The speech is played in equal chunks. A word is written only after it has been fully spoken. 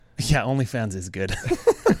Yeah, OnlyFans is good.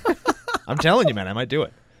 I'm telling you, man, I might do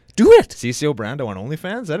it. Do it. CCO Brando on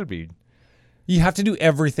OnlyFans? That'd be... You have to do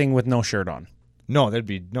everything with no shirt on. No, that'd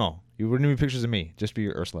be... No. You wouldn't be pictures of me. Just be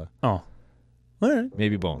Ursula. Oh. All right.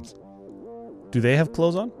 Maybe Bones. Do they have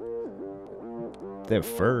clothes on? They have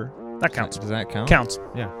fur. That counts. Does that count? Counts.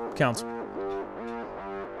 Yeah. Counts.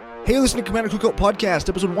 Hey, listen to Commander Cookout Podcast,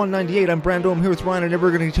 episode 198. I'm Brando. I'm here with Ryan, and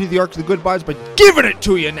we're going to continue the arc to the good vibes by giving it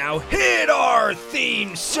to you now. Hit our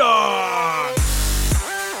theme song!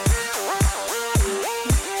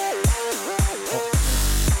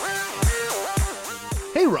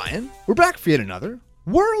 Hey, Ryan. We're back for yet another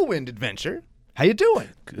whirlwind adventure. How you doing?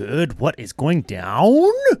 Good. What is going down?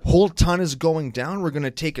 Whole ton is going down. We're going to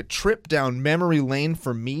take a trip down memory lane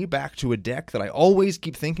for me back to a deck that I always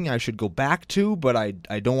keep thinking I should go back to, but I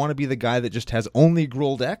don't want to be the guy that just has only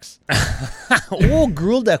Gruul decks. Oh,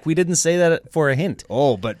 Gruul deck. We didn't say that for a hint.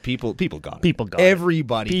 Oh, but people got it. People got it.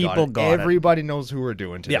 Everybody People got got it. it. Everybody knows who we're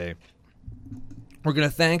doing today. Yep. We're going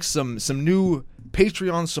to thank some new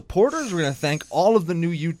Patreon supporters. We're going to thank all of the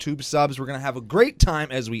new YouTube subs. We're going to have a great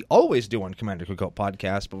time, as we always do on Commander Cookout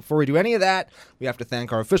Podcast. But before we do any of that, we have to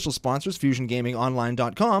thank our official sponsors,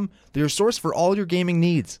 FusionGamingOnline.com. They're your source for all your gaming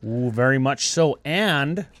needs. Ooh, very much so.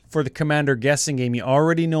 And for the Commander guessing game, you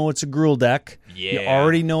already know it's a Gruul deck. Yeah. You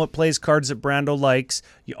already know it plays cards that Brando likes.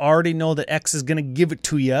 You already know that X is going to give it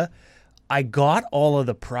to you. I got all of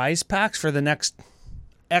the prize packs for the next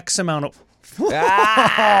X amount of...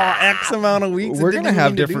 X amount of weeks. We're going to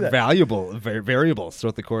have different variables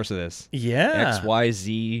throughout the course of this. Yeah. X, Y,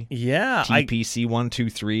 Z. Yeah. TPC 1, 2,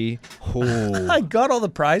 3. Oh. I got all the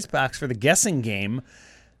prize packs for the guessing game.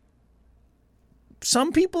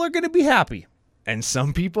 Some people are going to be happy. And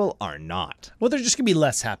some people are not. Well, they're just going to be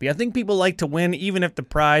less happy. I think people like to win even if the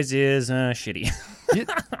prize is shitty.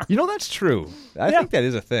 you know, that's true. I think that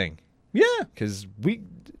is a thing. Yeah. Because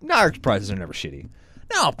our prizes are never shitty.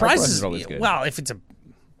 No, prizes are always good. Well, if it's a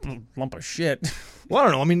lump of shit. Well, I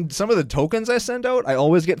don't know. I mean, some of the tokens I send out, I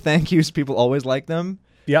always get thank yous. People always like them.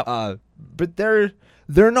 Yep. But they're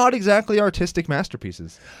not exactly artistic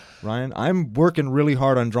masterpieces, Ryan. I'm working really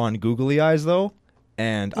hard on drawing googly eyes, though.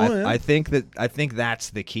 And I think that's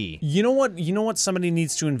the key. You know what somebody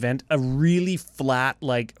needs to invent? A really flat,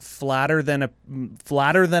 like flatter than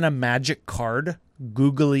a magic card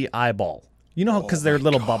googly eyeball. You know how because they're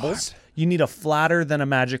little bubbles? You need a flatter than a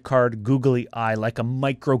magic card googly eye, like a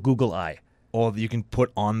micro Google eye. Oh, you can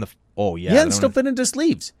put on the... Oh, yeah. Yeah, and stuff it into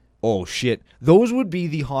sleeves. Oh, shit. Those would be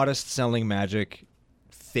the hottest selling magic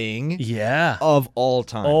thing of all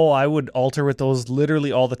time. Oh, I would alter with those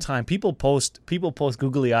literally all the time. People post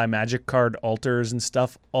googly eye magic card alters and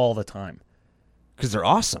stuff all the time. Because they're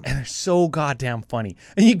awesome. And they're so goddamn funny.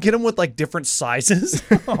 And you get them with like different sizes.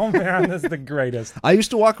 Oh man, that's the greatest. I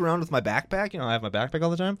used to walk around with my backpack. You know, I have my backpack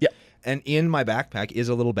all the time. Yeah. And in my backpack is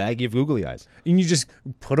a little baggie of googly eyes. And you just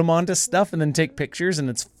put them onto stuff and then take pictures and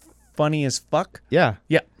it's funny as fuck. Yeah.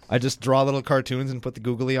 Yeah. I just draw little cartoons and put the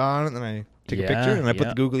googly eye on it, and then I take a picture and I put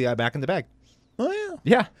the googly eye back in the bag. Oh yeah.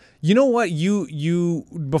 Yeah. You know what? You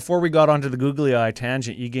before we got onto the googly eye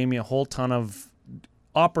tangent, you gave me a whole ton of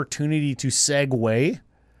opportunity to segue,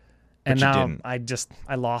 and now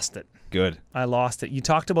I lost it. Good. I lost it. You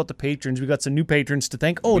talked about the patrons. We got some new patrons to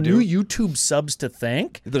thank. Oh, new YouTube subs to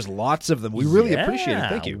thank. There's lots of them. We really appreciate it.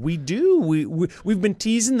 Thank you. We do. We've been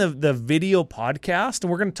teasing the video podcast,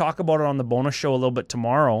 and we're going to talk about it on the bonus show a little bit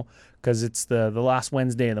tomorrow because it's the last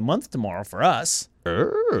Wednesday of the month tomorrow for us.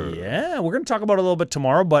 Yeah, we're going to talk about it a little bit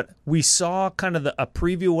tomorrow, but we saw kind of a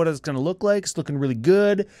preview of what it's going to look like. It's looking really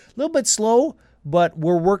good. A little bit slow, but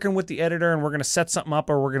we're working with the editor, and we're going to set something up,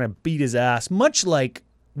 or we're going to beat his ass, much like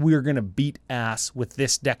we're going to beat ass with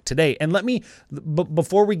this deck today. And let me,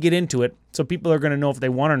 before we get into it, so people are going to know if they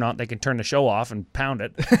want or not, they can turn the show off and pound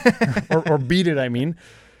it, or beat it, I mean.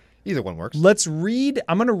 Either one works. I'm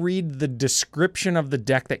going to read the description of the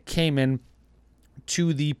deck that came in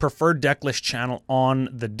to the preferred deck list channel on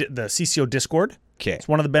the CCO Discord. Okay. It's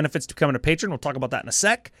one of the benefits to becoming a patron. We'll talk about that in a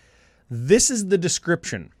sec. This is the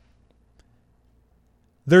description.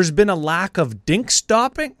 There's been a lack of dink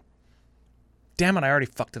stopping. Damn it, I already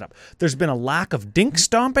fucked it up. There's been a lack of dink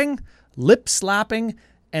stomping, lip slapping,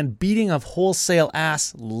 and beating of wholesale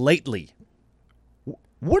ass lately.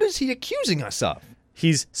 What is he accusing us of?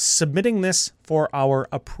 He's submitting this for our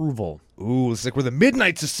approval. Ooh, it's like we're the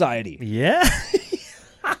Midnight Society. Yeah.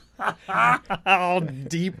 Oh,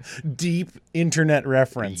 deep internet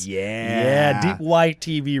reference. Yeah. Deep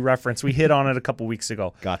YTV reference. We hit on it a couple weeks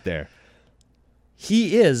ago. Got there.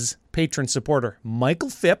 He is patron supporter Michael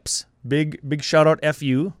Phipps. Big shout out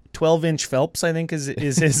FU. 12-inch Phelps, I think is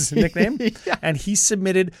his nickname. Yeah. And he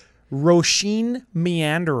submitted Roisin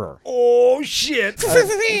Meanderer. Oh, shit.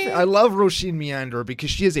 I love Roisin Meanderer because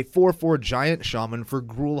she is a 4/4 giant shaman for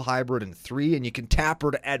Gruul Hybrid and 3, and you can tap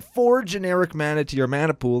her to add 4 generic mana to your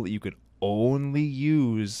mana pool that you could only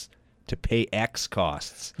use to pay X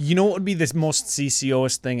costs. You know what would be the most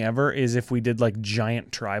CCOist thing ever is if we did like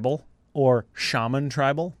giant tribal or shaman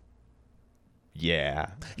tribal. Yeah.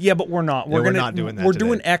 Yeah, but we're not. We're not doing that We're today.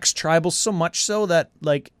 doing X tribal so much so that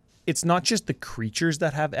like it's not just the creatures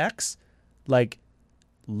that have X. Like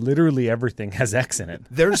literally everything has X in it.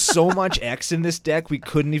 There's so much X in this deck, we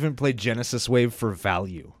couldn't even play Genesis Wave for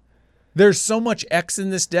value. There's so much X in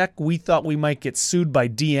this deck, we thought we might get sued by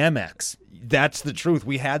DMX. That's the truth.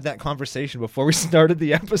 We had that conversation before we started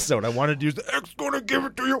the episode. I wanted to use the X gonna give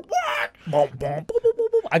it to you. What? Boom, boom, boom, boom, boom,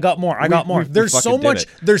 boom. I got more. I got more. we There's so fucking did much.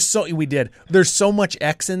 it. We did. There's so much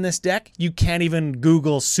X in this deck. You can't even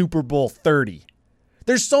Google Super Bowl 30.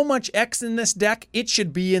 There's so much X in this deck. It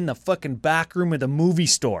should be in the fucking back room of the movie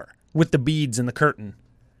store with the beads and the curtain.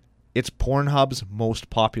 It's Pornhub's most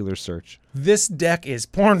popular search. This deck is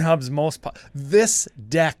Pornhub's most. This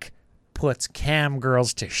deck puts cam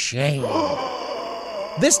girls to shame.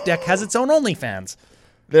 This deck has its own OnlyFans.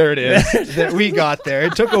 There it is. We got there.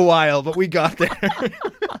 It took a while, but we got there.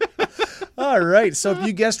 All right. So if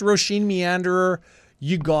you guessed Roisin Meanderer,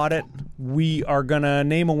 you got it. We are going to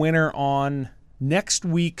name a winner on next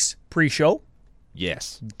week's pre-show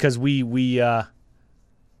Yes. because we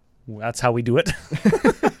that's how we do it.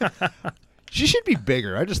 She should be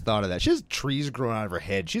bigger. I just thought of that. She has trees growing out of her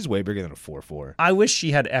head. She's way bigger than a 4/4. I wish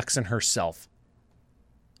she had X in herself.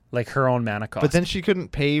 Like her own mana cost. But then she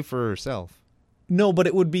couldn't pay for herself. No, but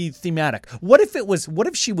it would be thematic. What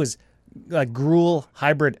if she was Gruul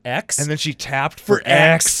Hybrid X? And then she tapped for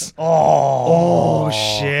X. Oh,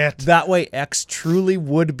 shit. That way X truly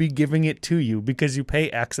would be giving it to you because you pay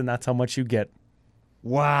X and that's how much you get.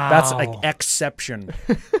 Wow. That's like exception.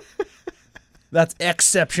 That's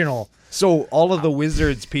exceptional. So all of the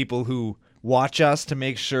Wizards people who watch us to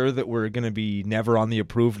make sure that we're going to be never on the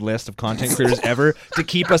approved list of content creators ever, to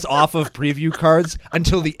keep us off of preview cards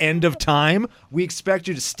until the end of time, we expect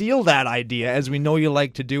you to steal that idea, as we know you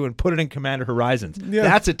like to do, and put it in Commander Horizons. Yeah.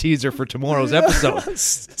 That's a teaser for tomorrow's episode.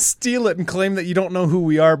 Steal it and claim that you don't know who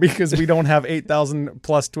we are because we don't have 8,000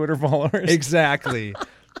 plus Twitter followers. Exactly.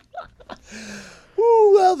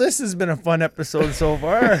 Ooh, well, this has been a fun episode so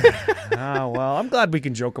far. Well, I'm glad we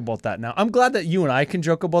can joke about that now. I'm glad that you and I can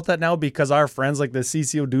joke about that now because our friends like the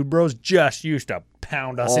CCO Dude Bros just used to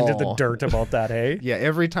pound us into the dirt about that, hey? Yeah,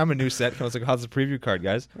 every time a new set comes, like, how's the preview card,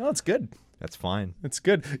 guys? Well, it's good. That's fine. It's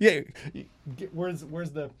good. Yeah. Where's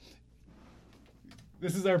the...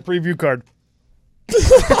 This is our preview card.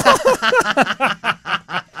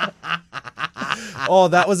 Oh,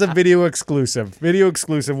 that was a video exclusive. Video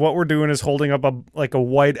exclusive. What we're doing is holding up a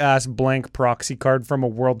white ass blank proxy card from a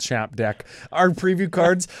World Champ deck. Our preview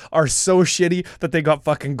cards are so shitty that they got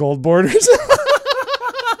fucking gold borders.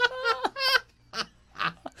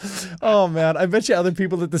 Oh man, I bet you other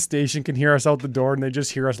people at the station can hear us out the door and they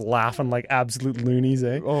just hear us laughing like absolute loonies,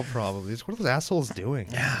 eh? Oh, probably. What are those assholes doing?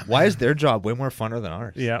 Yeah. Why is their job way more funner than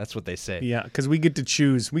ours? Yeah. That's what they say. Yeah, because we get to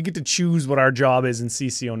choose. We get to choose what our job is in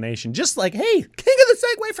CCO Nation. Just like, hey, king of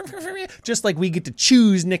the Segway from just like we get to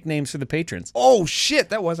choose nicknames for the patrons. Oh, shit.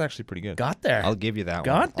 That was actually pretty good. Got there. I'll give you that one.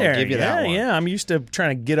 Got there. I'll give you that one. Yeah. I'm used to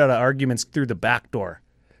trying to get out of arguments through the back door.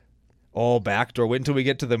 Oh, backdoor. Wait until we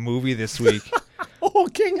get to the movie this week. Oh,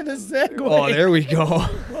 king of the Segway. Oh, there we go.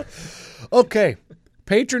 Okay.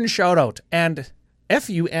 Patron shout out and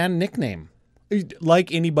FU and nickname.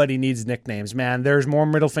 Like anybody needs nicknames, man. There's more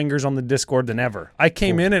middle fingers on the Discord than ever. I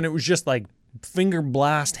came in and it was just like finger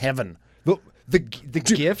blast heaven. The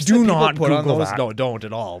gifts do that people not put on Google those, that. no, don't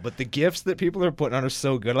at all. But the gifts that people are putting on are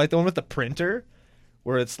so good. Like the one with the printer,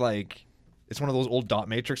 where it's like, it's one of those old dot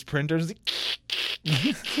matrix printers,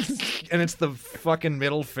 and it's the fucking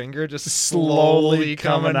middle finger just slowly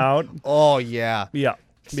coming out. Oh yeah, Yeah.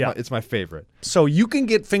 It's my favorite. So you can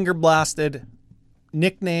get finger blasted,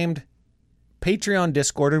 nicknamed, Patreon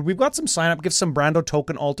Discorded. We've got some sign up, give some Brando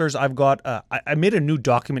token alters. I've got I made a new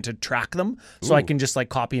document to track them, so I can just like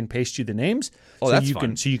copy and paste you the names. Oh, so that's you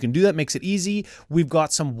fun. can you can do that. Makes it easy. We've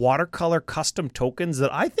got some watercolor custom tokens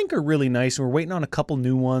that I think are really nice. We're waiting on a couple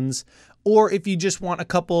new ones. Or if you just want a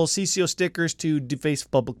couple CCO stickers to deface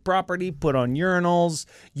public property, put on urinals,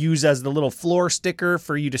 use as the little floor sticker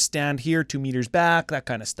for you to stand here 2 meters back, that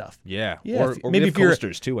kind of stuff. Yeah. Yeah, Or maybe we if have you're-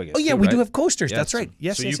 coasters too, I guess. Oh yeah, too, we do right? have coasters. Yeah, That's so- right.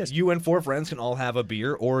 Yes, so yes. you and 4 friends can all have a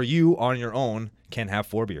beer, or you on your own can have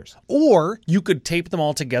 4 beers. Or you could tape them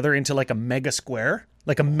all together into like a mega square,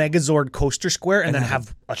 like a Megazord coaster square, and then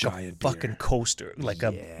have like giant a fucking coaster, like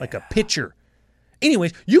a pitcher.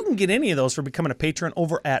 Anyways, you can get any of those for becoming a patron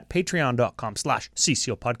over at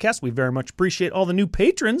patreon.com/CCO podcast. We very much appreciate all the new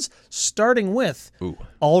patrons, starting with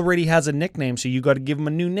already has a nickname, so you got to give him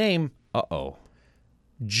a new name. Uh-oh.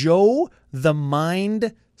 Joe the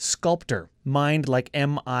Mind Sculptor. Mind like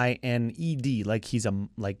M-I-N-E-D, like he's a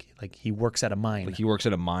like he works at a mine. Like he works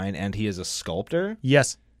at a mine and he is a sculptor?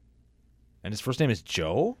 Yes. And his first name is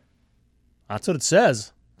Joe? That's what it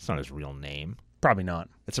says. That's not his real name. Probably not.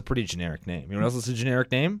 It's a pretty generic name. You know what else is a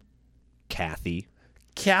generic name? Kathy.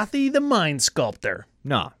 Kathy the Mind Sculptor.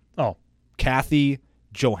 No. Oh, Kathy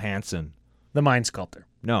Johansson. the Mind Sculptor.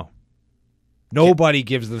 No. Nobody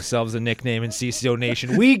gives themselves a nickname in CCO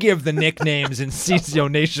Nation. We give the nicknames in CCO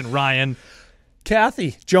Nation, Ryan.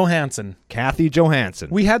 Kathy Johansson. Kathy Johansson.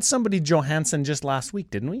 We had somebody Johansson just last week,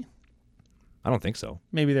 didn't we? I don't think so.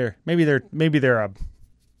 Maybe they're a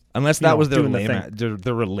Unless that was their doing the lame.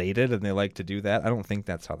 They're related and they like to do that. I don't think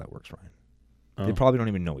that's how that works, Ryan. They probably don't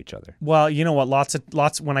even know each other. Well, you know what?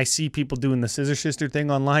 Lots. When I see people doing the Scissor Sister thing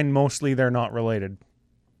online, mostly they're not related.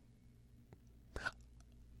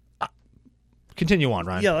 Continue on,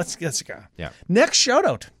 Ryan. Yeah, let's go. Yeah. Next shout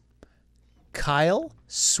out, Kyle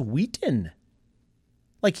Sweeten.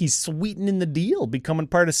 Like he's sweetening the deal, becoming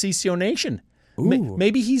part of CCO Nation. Ooh.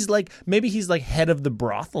 Maybe he's like head of the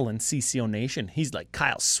brothel in CCO Nation. He's like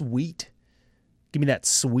Kyle Sweet. Give me that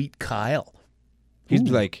sweet Kyle. He's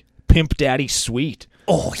like Pimp Daddy Sweet.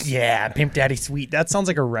 Oh yeah, Pimp Daddy Sweet. That sounds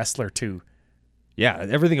like a wrestler too. Yeah,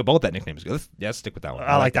 everything about that nickname is good. Let's stick with that one.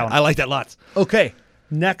 I like that one. I like that lots. Okay,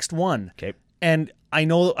 next one. Okay. And I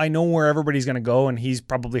know where everybody's going to go, and he's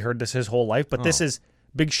probably heard this his whole life, but this is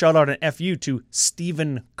big shout out and FU to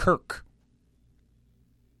Stephen Kirk.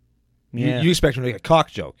 Yeah. You expect him to make a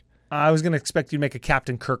cock joke. I was going to expect you to make a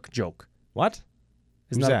Captain Kirk joke. What?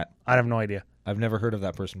 Isn't Who's that? I have no idea. I've never heard of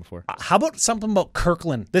that person before. How about something about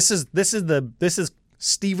Kirkland? This is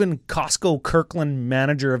Stephen Costco Kirkland,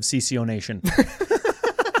 manager of CCO Nation.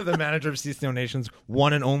 The manager of CCO Nation's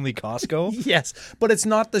one and only Costco? Yes, but it's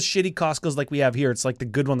not the shitty Costco's like we have here. It's like the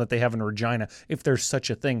good one that they have in Regina, if there's such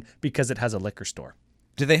a thing, because it has a liquor store.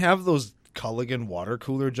 Do they have those Culligan water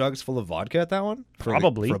cooler jugs full of vodka at that one?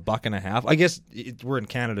 Probably. For $1.50. I guess we're in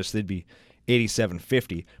Canada, so they'd be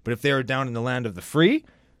 $87.50. But if they were down in the land of the free,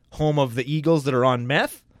 home of the Eagles that are on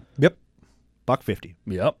meth, Yep. $1.50.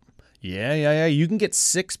 Yep. Yeah. You can get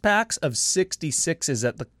 6 packs of 66s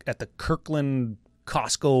at the Kirkland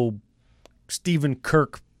Costco Stephen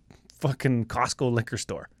Kirk fucking Costco liquor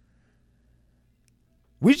store.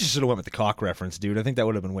 We just should have went with the cock reference, dude. I think that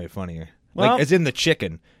would have been way funnier. Well, like as in the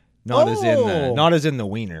chicken, not as in the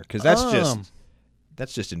wiener, because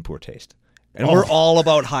that's just in poor taste. And we're all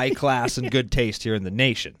about high class and good taste here in the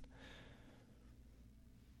nation.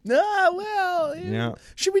 Yeah.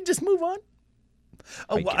 Should we just move on?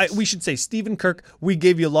 We should say, Stephen Kirk, we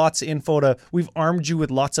gave you lots of info we've armed you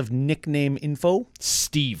with lots of nickname info.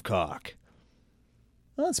 Steve Cock.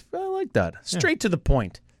 I like that. Straight to the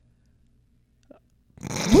point.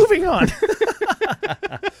 Moving on.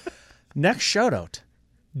 Next shout out.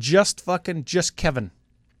 Just Kevin.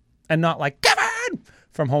 And not like Kevin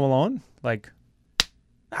from Home Alone. Like,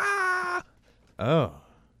 Oh.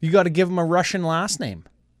 You got to give him a Russian last name.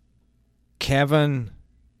 Kevin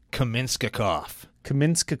Kaminskakov.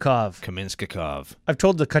 Kaminskakov. I've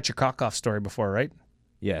told the cut your cock off story before, right?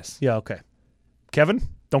 Yes. Yeah, okay. Kevin,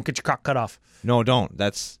 don't get your cock cut off. No, don't.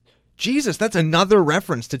 That's another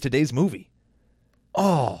reference to today's movie.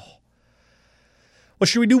 Oh. Well,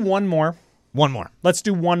 should we do one more? One more. Let's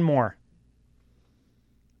do one more.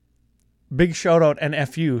 Big shout out and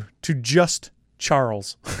FU to Just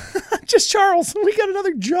Charles. Just Charles. We got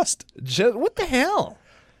another Just. What the hell?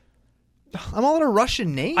 I'm all out of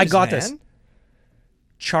Russian names, I got man. this.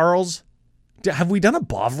 Charles. Have we done a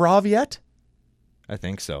Bovrov yet? I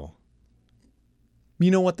think so.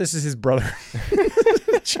 You know what? This is his brother.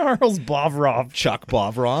 Charles Bovrov. Chuck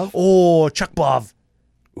Bovrov. Oh, Chuck Bov.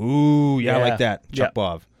 Ooh, yeah, I like that. Chuck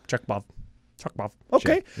Bov. Chuck Bov.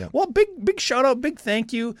 Okay. Yeah. Well, big shout out, big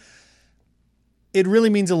thank you. It really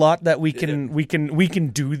means a lot that we can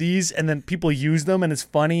do these and then people use them and it's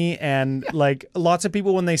funny and like lots of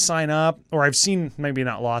people when they sign up, or I've seen, maybe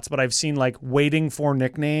not lots, but I've seen like waiting for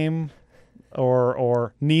nickname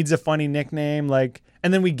or needs a funny nickname, like,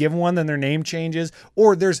 and then we give one, then their name changes,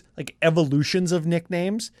 or there's like evolutions of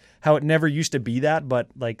nicknames, how it never used to be that, but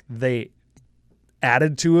like they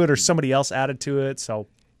added to it or somebody else added to it. So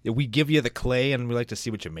we give you the clay and we like to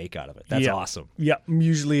see what you make out of it. That's awesome. Yeah.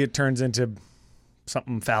 Usually it turns into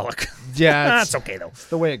something phallic. Yeah. That's okay though. It's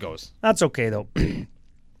the way it goes. That's okay though.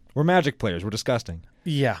 We're Magic players. We're disgusting.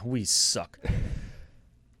 Yeah, we suck.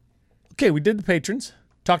 Okay, we did the patrons.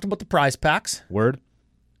 Talked about the prize packs. Word.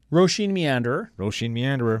 Roisin Meanderer. Roisin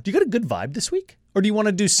Meanderer. Do you got a good vibe this week? Or do you want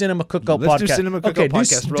to do Cinema Cookout Podcast? Let's do Cinema Cookout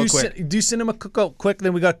Podcast real quick. Do Cinema Cookout quick,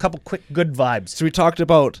 then we got a couple quick good vibes. So we talked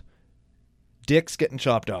about dicks getting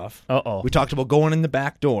chopped off. Uh-oh. We talked about going in the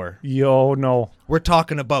back door. Yo, no. We're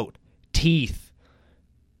talking about Teeth.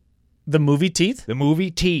 The movie Teeth? The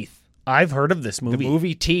movie Teeth. I've heard of this movie. The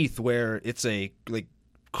movie Teeth, where it's a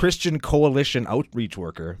Christian Coalition outreach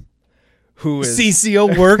worker who is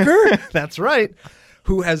CCO worker? That's right.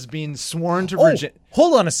 Who has been sworn to virginity.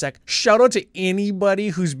 Hold on a sec. Shout out to anybody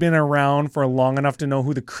who's been around for long enough to know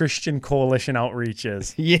who the Christian Coalition Outreach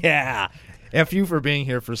is. Yeah. F you for being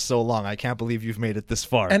here for so long. I can't believe you've made it this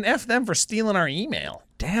far. And F them for stealing our email.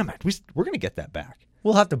 Damn it. We're going to get that back.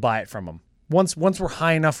 We'll have to buy it from them. Once we're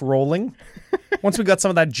high enough rolling, once we got some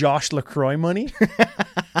of that Josh LaCroix money.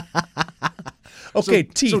 Okay,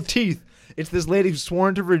 Teeth. So Teeth. It's this lady who's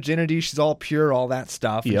sworn to virginity. She's all pure, all that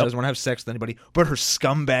stuff. And She doesn't want to have sex with anybody. But her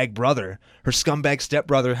scumbag brother, her scumbag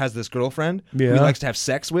stepbrother, has this girlfriend who he likes to have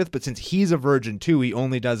sex with. But since he's a virgin too, he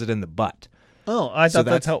only does it in the butt. Oh, I thought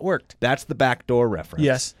that's how it worked. That's the backdoor reference.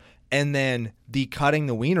 Yes. And then the cutting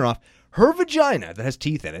the wiener off. Her vagina, that has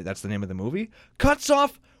teeth in it, that's the name of the movie, cuts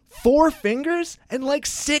off 4 fingers and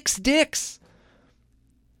 6 dicks.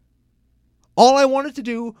 All I wanted to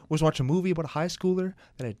do was watch a movie about a high schooler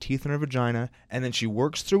that had teeth in her vagina, and then she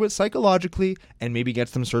works through it psychologically and maybe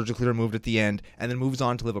gets them surgically removed at the end, and then moves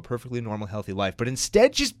on to live a perfectly normal, healthy life. But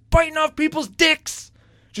instead, she's biting off people's dicks.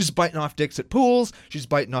 She's biting off dicks at pools. She's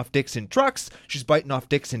biting off dicks in trucks. She's biting off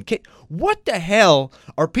dicks in What the hell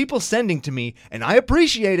are people sending to me? And I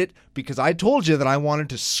appreciate it because I told you that I wanted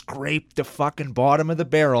to scrape the fucking bottom of the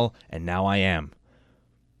barrel, and now I am.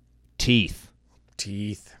 Teeth.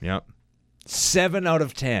 Yep. 7 out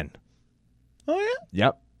of 10. Oh, yeah?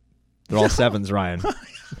 Yep. They're all 7s, Ryan.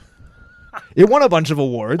 It won a bunch of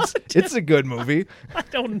awards. It's a good movie. I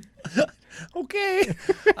don't... Okay.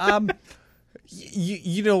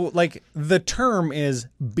 The term is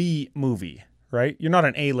B movie, right? You're not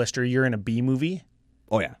an A-lister. You're in a B movie.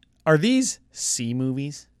 Oh, yeah. Are these C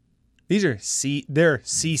movies? These are C. They're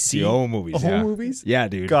CC. O movies. Movies? Yeah,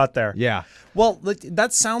 dude. Got there. Yeah. Well,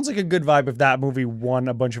 that sounds like a good vibe if that movie won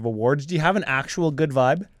a bunch of awards. Do you have an actual good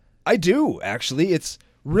vibe? I do, actually. It's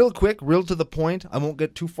real quick, real to the point. I won't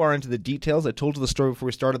get too far into the details. I told you the story before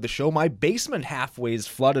we started the show. My basement halfway is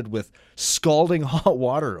flooded with scalding hot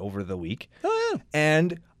water over the week. Oh, yeah.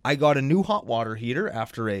 And I got a new hot water heater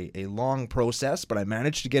after a long process, but I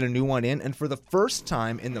managed to get a new one in. And for the first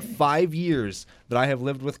time in the 5 years that I have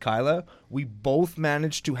lived with Kyla, we both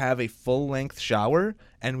managed to have a full-length shower,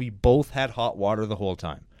 and we both had hot water the whole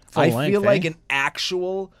time. I feel like an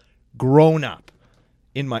actual grown-up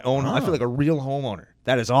in my own home. I feel like a real homeowner.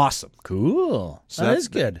 That is awesome. Cool. So that is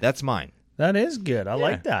good. That's mine. That is good. I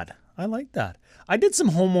like that. I did some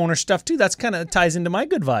homeowner stuff too. That's kind of ties into my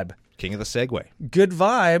good vibe. King of the segue. Good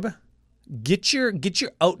vibe. Get your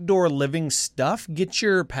outdoor living stuff. Get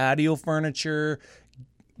your patio furniture.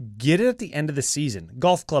 Get it at the end of the season.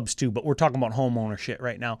 Golf clubs too, but we're talking about homeowner shit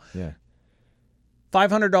right now. Yeah.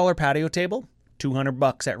 $500 patio table,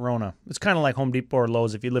 $200 at Rona. It's kind of like Home Depot or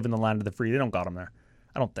Lowe's if you live in the land of the free. They don't got them there.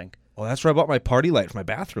 I don't think. Oh, that's where I bought my party light for my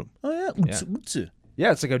bathroom. Oh yeah.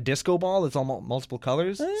 Yeah, it's like a disco ball. It's all multiple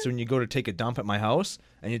colors. So when you go to take a dump at my house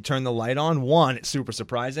and you turn the light on, 1, it's super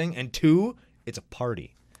surprising, and 2, it's a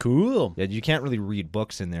party. Cool. Yeah, you can't really read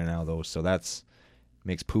books in there now, though, so that's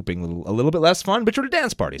makes pooping a little bit less fun, but you're at a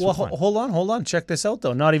dance party. So well, hold on. Check this out,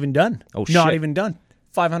 though. Not even done. Oh, shit. Not even done.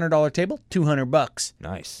 $500 table, $200.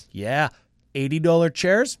 Nice. Yeah. $80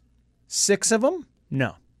 chairs, 6 of them?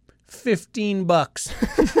 No. $15.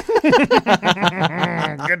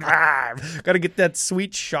 Good vibe. Got to get that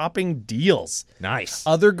sweet shopping deals. Nice.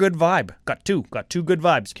 Other good vibe. Got two good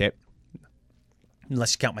vibes. Okay.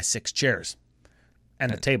 Unless you count my 6 chairs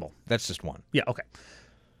and the table. That's just 1. Yeah, okay.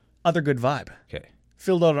 Other good vibe. Okay.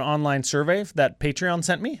 Filled out an online survey that Patreon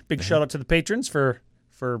sent me. Big shout out to the patrons for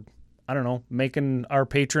I don't know, making our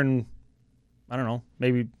patron, I don't know,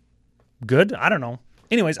 maybe good. I don't know.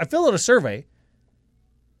 Anyways, I filled out a survey.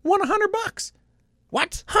 Won $100.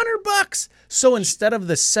 What? $100. So instead of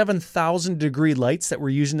the 7,000 degree lights that we're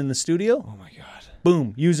using in the studio, Oh my god.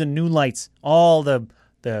 boom, using new lights. All the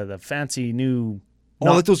fancy new.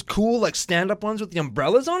 Oh, like those cool like stand-up ones with the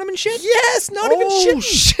umbrellas on them and shit? Yes, not even shit. Oh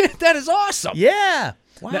shit, that is awesome. Yeah.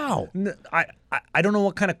 Wow. Now, I don't know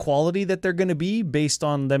what kind of quality that they're going to be based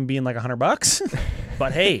on them being like $100,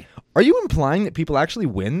 but hey. Are you implying that people actually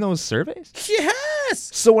win those surveys? Yes.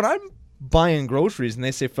 So when I'm buying groceries and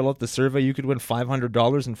they say fill out the survey, you could win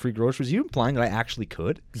 $500 in free groceries, are you implying that I actually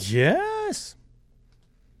could? Yes.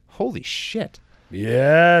 Holy shit.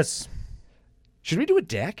 Yes. Should we do a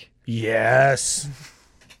deck? Yes.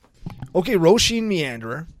 Okay, Roshin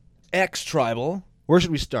Meanderer, X Tribal. Where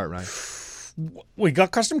should we start, Ryan? We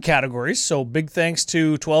got custom categories, so big thanks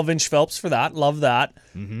to 12-inch Phelps for that. Love that.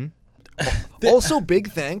 Also,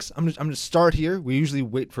 big thanks. I'm going to start here. We usually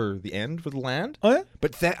wait for the end for the land. Oh, yeah?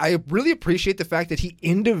 But I really appreciate the fact that he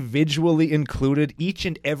individually included each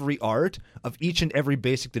and every art of each and every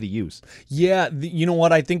basic that he used. Yeah, you know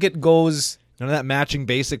what? I think it goes... None of that matching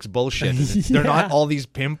basics bullshit. They're not all these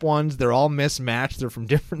pimp ones. They're all mismatched. They're from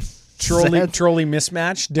different sets. Trolley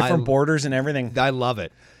mismatch, different borders and everything. I love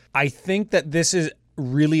it. I think that this is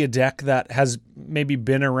really a deck that has maybe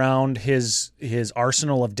been around his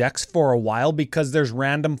arsenal of decks for a while because there's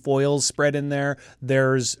random foils spread in there.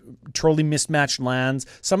 There's trolley mismatched lands.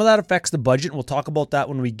 Some of that affects the budget. We'll talk about that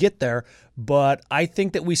when we get there. But I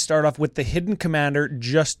think that we start off with the Hidden Commander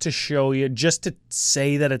just to show you, just to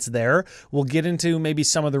say that it's there. We'll get into maybe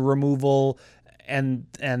some of the removal and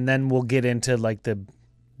then we'll get into like the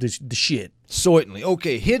shit. Certainly.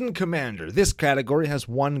 Okay, Hidden Commander. This category has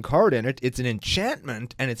one card in it. It's an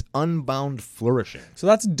enchantment, and it's Unbound Flourishing. So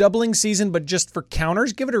that's doubling season, but just for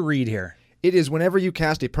counters, give it a read here. It is whenever you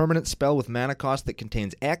cast a permanent spell with mana cost that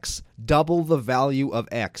contains X, double the value of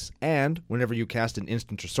X. And whenever you cast an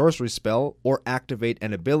instant or sorcery spell or activate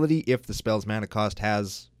an ability, if the spell's mana cost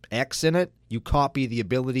has X in it, you copy the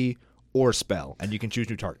ability or spell, and you can choose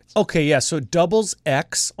new targets. Okay, yeah, so it doubles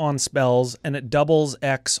X on spells, and it doubles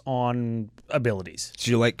X on abilities.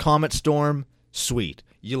 So you like Comet Storm? Sweet.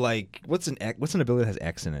 You like, what's an ability that has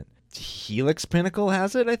X in it? Helix Pinnacle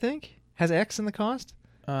has it, I think? Has X in the cost?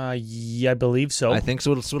 Yeah, I believe so. I think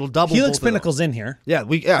so. It'll double. Helix Pinnacle's in here. Yeah,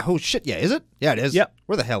 oh shit, yeah, is it? Yeah, it is. Yep.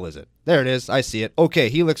 Where the hell is it? There it is. I see it. Okay,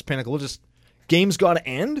 Helix Pinnacle. We'll just, game's gotta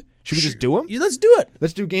end? Should we just do them? Yeah, let's do it.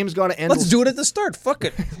 Let's do Game's Gotta End. Let's do it at the start. Fuck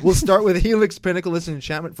it. We'll start with Helix Pinnacle. This is an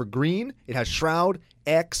enchantment for green. It has Shroud,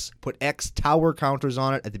 X, put X tower counters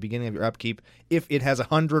on it at the beginning of your upkeep. If it has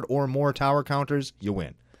 100 or more tower counters, you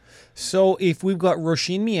win. So if we've got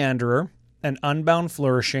Roshin Meanderer, an Unbound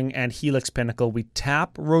Flourishing, and Helix Pinnacle, we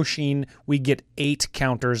tap Roshin, we get 8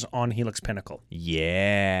 counters on Helix Pinnacle.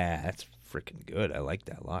 Yeah, that's freaking good. I like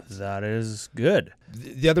that a lot. That is good.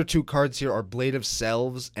 The other two cards here are Blade of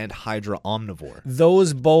Selves and Hydra Omnivore.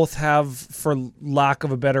 Those both have, for lack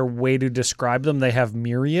of a better way to describe them, they have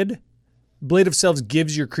Myriad. Blade of Selves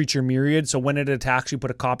gives your creature Myriad, so when it attacks, you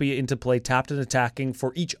put a copy into play, tapped and attacking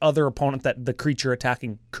for each other opponent that the creature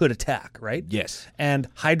attacking could attack, right? Yes. And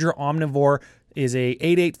Hydra Omnivore is a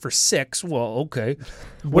 8/8 for 6. Well, okay.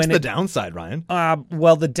 What's the downside, Ryan?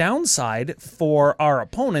 Well, the downside for our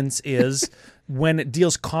opponents is when it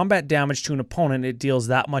deals combat damage to an opponent, it deals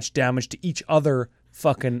that much damage to each other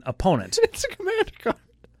fucking opponent. It's a commander card.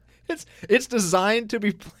 It's designed to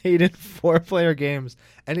be played in 4-player games,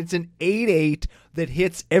 and it's an 8/8 that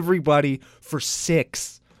hits everybody for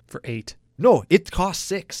 6. For 8. No, it costs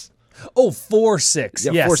 6. Oh, 4/6.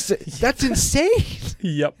 Yeah, yes. 4/6. That's insane.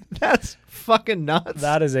 Yep. That's fucking nuts.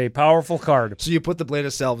 That is a powerful card. So you put the Blade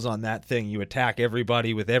of Selves on that thing, you attack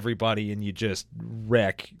everybody with everybody, and you just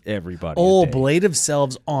wreck everybody. Oh, Blade of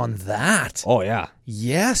Selves on that. Oh, yeah.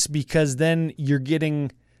 Yes, because then you're getting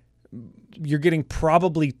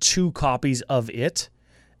probably 2 copies of it,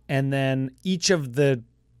 and then each of the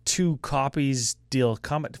 2 copies deal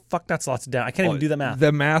combat. Fuck, that's lots of damage. I can't even do that math.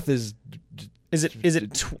 The math is... Is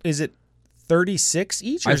it 36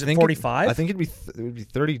 each, or is it 45? I think it would be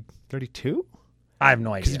 32. I have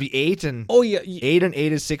no idea. Because it'd be 8 and... Oh, yeah. 8 and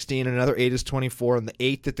 8 is 16, and another 8 is 24, and the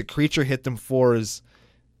 8 that the creature hit them for is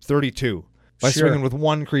 32. By swinging with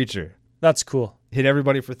one creature. That's cool. Hit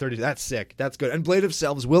everybody for 30. That's sick. That's good. And Blade of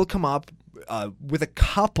Selves will come up with a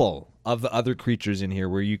couple of the other creatures in here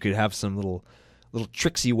where you could have some little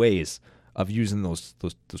tricksy ways of using those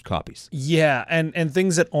copies. Yeah, and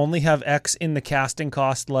things that only have X in the casting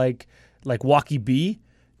cost, like Walkie B,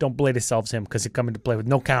 don't Blade of Selves him because it come into play with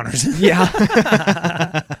no counters.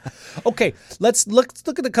 Yeah. Okay, let's look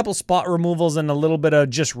at a couple spot removals and a little bit of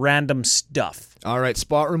just random stuff. All right,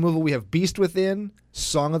 spot removal. We have Beast Within,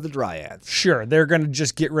 Song of the Dryads. Sure, they're going to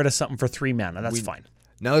just get rid of something for 3 mana. That's fine.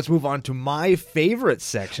 Now let's move on to my favorite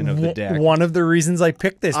section of the deck. One of the reasons I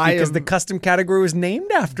picked this, because the custom category was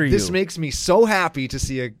named after you. This makes me so happy to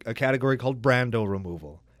see a category called Brando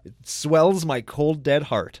removal. It swells my cold, dead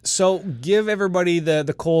heart. So give everybody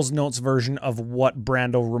the Cole's Notes version of what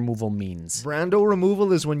Brando removal means. Brando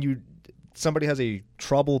removal is when somebody has a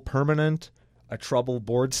trouble permanent, a trouble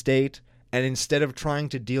board state, and instead of trying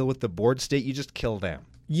to deal with the board state, you just kill them.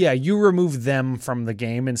 Yeah, you remove them from the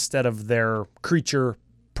game instead of their creature,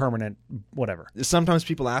 permanent, whatever. Sometimes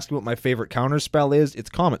people ask me what my favorite counter spell is. It's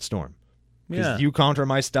Comet Storm. Because Yeah. you counter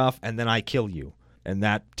my stuff, and then I kill you. And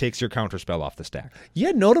that takes your counter spell off the stack.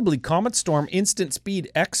 Yeah, notably, Comet Storm, instant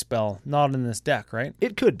speed, X spell, not in this deck, right?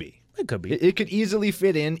 It could be. It could be. It could easily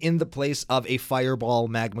fit in the place of a Fireball,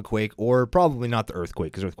 Magma Quake, or probably not the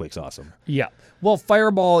Earthquake, because Earthquake's awesome. Yeah. Well,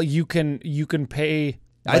 Fireball, you can pay.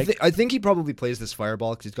 Like, I think he probably plays this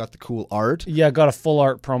Fireball because he's got the cool art. yeah, got a full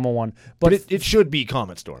art promo one, But it should be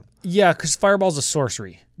Comet Storm. yeah, because Fireball's a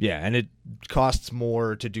sorcery. Yeah, and it costs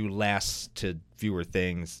more to do less to fewer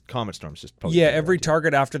things. Comet Storm's just probably Yeah, better every idea.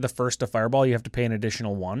 target after the first of Fireball, you have to pay an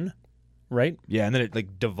additional 1, right? Yeah, and then it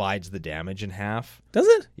like divides the damage in half. Does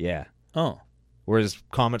it? Yeah. Oh, Whereas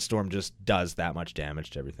Comet Storm just does that much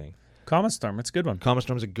damage to everything. Comet Storm, it's a good one. Comet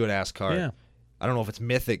Storm's a good ass card. Yeah. I don't know if it's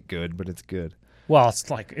mythic good, but it's good. Well, it's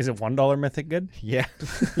like, is it $1 mythic good? Yeah.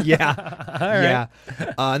 Yeah. right.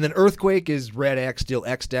 Yeah. And then Earthquake is red X, deal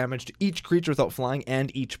X damage to each creature without flying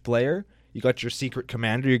and each player. You got your secret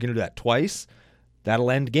commander. You're going to do that twice.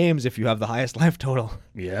 That'll end games if you have the highest life total.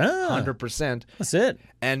 Yeah. 100%. That's it.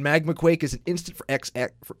 And Magma Quake is an instant for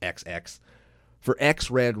XX. For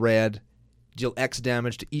X red. Deal X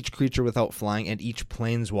damage to each creature without flying and each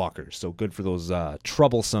planeswalker. So good for those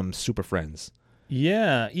troublesome super friends.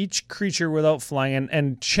 Yeah, each creature without flying,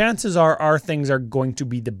 and chances are our things are going to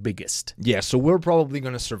be the biggest. Yeah, so we're probably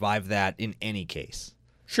going to survive that in any case.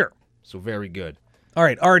 Sure. So very good. All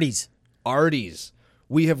right, Arties. Arties.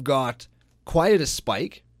 We have got Quiet as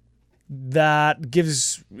Spike. That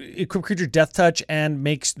gives equipped creature death touch and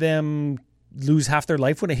makes them lose half their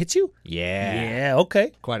life when it hits you? Yeah,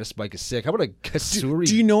 okay. Quiet as Spike is sick. How about a Kasuri?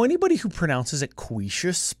 Do you know anybody who pronounces it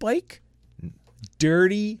Quisha Spike?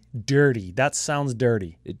 Dirty. That sounds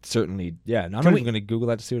dirty. It certainly, yeah. And I'm Can not we- even going to Google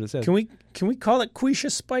that to see what it says. Can we call it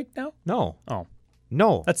Quisha Spike now? No. Oh,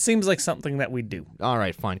 No. that seems like something that we do. All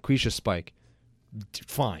right, fine. Quisha Spike.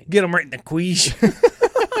 Fine. Get them right in the Quiche.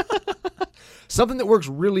 Something that works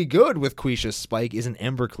really good with Quisha Spike is an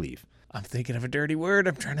Embercleave. I'm thinking of a dirty word.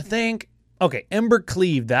 I'm trying to think. Okay, Ember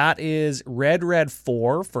Cleave. That is red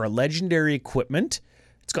 4 for a legendary equipment.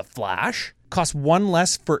 It's got flash. Costs 1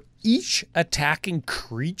 less for each attacking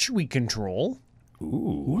creature we control.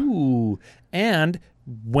 Ooh. And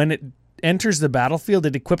when it enters the battlefield,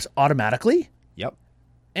 it equips automatically. Yep.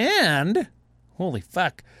 And, holy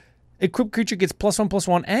fuck, equipped creature gets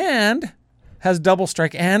 +1/+1 and has double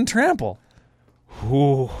strike and trample.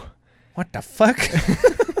 Ooh. What the fuck?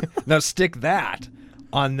 Now stick that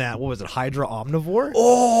on that, what was it, Hydra Omnivore?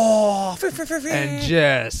 Oh, And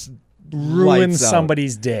just ruin lights out.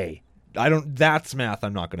 somebody's day. That's math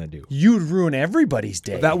I'm not going to do. You'd ruin everybody's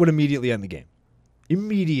day. That would immediately end the game.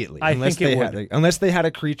 Immediately. I unless think it they had would. unless they had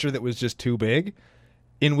a creature that was just too big,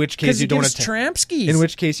 in which case because you you don't gives attack. Trampskis. In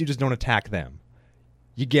which case you just don't attack them.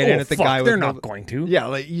 You get oh, in at the fuck, guy with they're no- not going to. Yeah,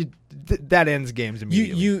 like that ends games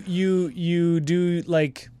immediately. You do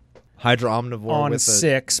like Hydra Omnivore on with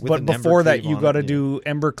 6, with but an before that Embercleave you on got to it, yeah. do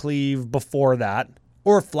Ember Cleave before that,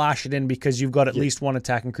 or flash it in because you've got at least one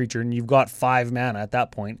attacking creature and you've got 5 mana at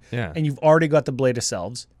that point. Yeah. And you've already got the Blade of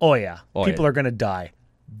Selves. Oh yeah, Oh, people yeah. are gonna die.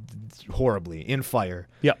 horribly in fire.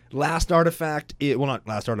 Yep. Last artifact, not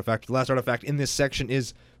last artifact. The last artifact in this section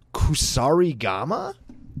is Kusarigama.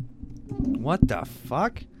 What the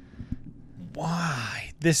fuck?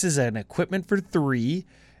 Why? This is an equipment for 3.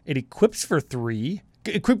 It equips for 3.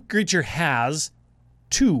 Equipped creature has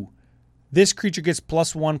 2. This creature gets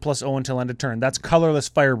 +1/+0 until end of turn. That's colorless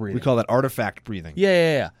fire breathing. We call that artifact breathing.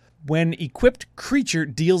 Yeah. When equipped creature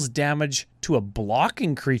deals damage to a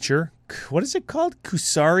blocking creature, what is it called?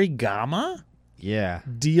 Kusarigama? Yeah.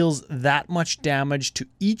 Deals that much damage to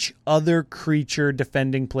each other creature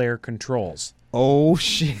defending player controls. Oh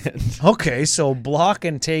shit. Okay, so block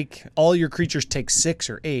and take, all your creatures take 6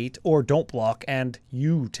 or 8, or don't block and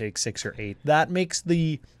you take 6 or 8. That makes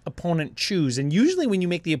the opponent choose. And usually when you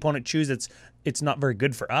make the opponent choose, it's not very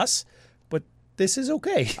good for us, but this is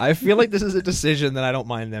okay. I feel like this is a decision that I don't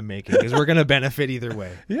mind them making because we're gonna benefit either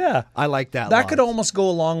way. Yeah. I like that. That could almost go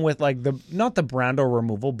along with like not the Brando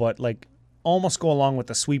removal, but like almost go along with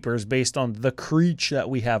the sweepers based on the creature that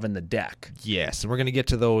we have in the deck. Yes, and we're gonna get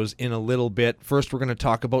to those in a little bit. First, we're gonna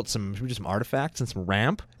talk about some artifacts and some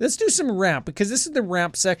ramp. Let's do some ramp because this is the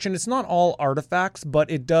ramp section. It's not all artifacts, but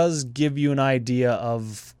it does give you an idea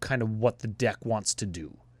of kind of what the deck wants to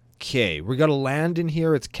do. Okay, we got a land in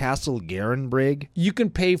here. It's Castle Garenbrig. You can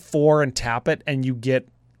pay 4 and tap it, and you get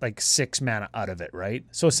like 6 mana out of it, right?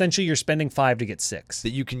 So essentially, you're spending 5 to get 6. That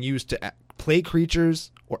you can use to play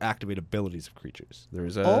creatures or activate abilities of creatures. There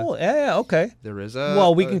is a. Oh, yeah, okay. There is a.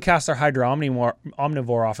 Well, we can cast our Hydra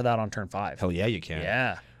Omnivore off of that on turn 5. Hell yeah, you can.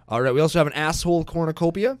 Yeah. All right. We also have an asshole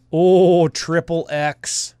cornucopia, Oh, triple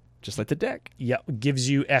X. just like the deck. Yeah, gives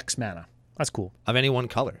you X mana. That's cool. of any one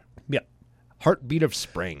color. Yeah. Heartbeat of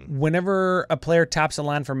Spring. Whenever a player taps a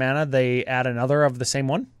land for mana, they add another of the same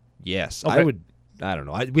one? Yes. Okay. I don't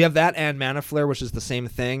know. We have that and Mana Flare, which is the same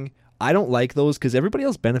thing. I don't like those because everybody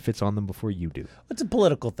else benefits on them before you do. It's a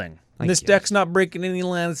political thing. I This guess. deck's not breaking any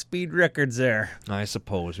land speed records there. I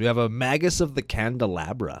suppose. We have a Magus of the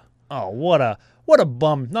Candelabra. Oh, what a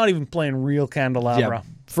bum. Not even playing real Candelabra.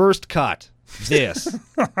 Yeah. First cut. This.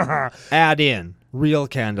 Add in. Real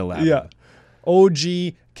Candelabra. Yeah.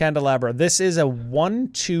 OG Candelabra. This is a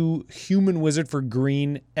 1/2 human wizard for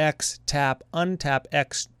green, X, tap, untap,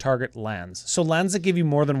 X, target lands. So lands that give you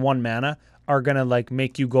more than 1 mana are going to like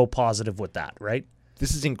make you go positive with that, right?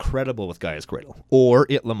 This is incredible with Gaia's Cradle. Or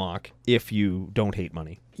Itlamok if you don't hate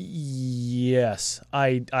money. Yes.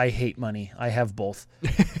 I hate money. I have both.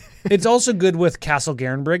 It's also good with Castle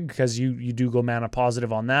Garenbrig because you do go mana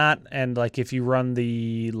positive on that. And like if you run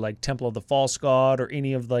the like Temple of the False God or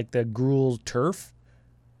any of like the Gruul Turf,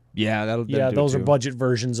 Yeah, that'll do those it are too. budget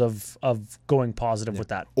versions of going positive with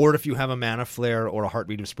that. Or if you have a Mana Flare or a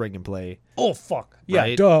Heartbeat of Spring in play. Oh, fuck. Yeah,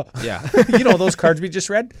 Right? duh. Yeah. You know those cards we just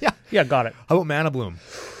read? Yeah. Yeah, got it. How about Mana Bloom?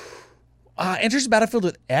 Enters the battlefield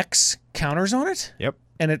with X counters on it, Yep.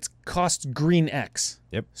 and it costs green X.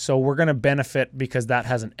 Yep. So we're going to benefit because that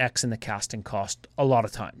has an X in the casting cost a lot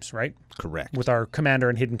of times, right? Correct. With our commander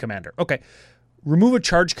and hidden commander. Okay. Remove a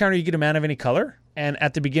charge counter, you get a mana of any color. And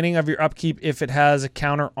at the beginning of your upkeep, if it has a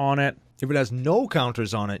counter on it. If it has no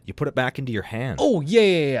counters on it, you put it back into your hand. Oh,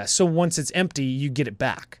 yeah. So once it's empty, you get it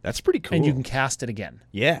back. That's pretty cool. And you can cast it again.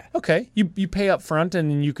 Yeah. Okay. You pay up front and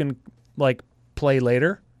then you can like play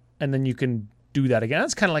later and then you can do that again.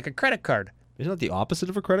 That's kind of like a credit card. Isn't that the opposite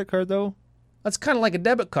of a credit card, though? That's kind of like a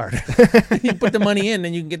debit card. You put the money in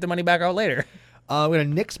and you can get the money back out later. We got a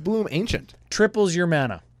Nyx Bloom Ancient. Triples your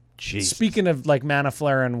mana. Jeez. Speaking of like mana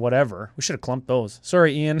flare and whatever, we should have clumped those.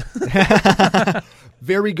 Sorry, Ian.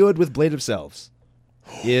 Very good with Blade of Selves.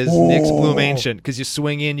 Is Nyx Bloom Ancient. Because you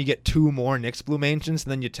swing in, you get 2 more Nyx Bloom Ancients,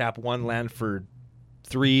 and then you tap 1 land for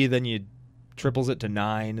 3, then you triples it to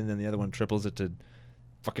 9, and then the other one triples it to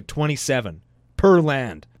fucking 27 per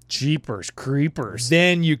land. Jeepers creepers.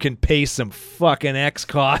 Then you can pay some fucking X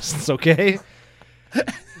costs, okay?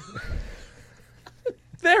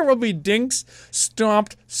 There will be dinks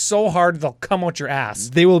stomped so hard they'll come out your ass.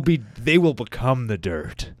 They will become the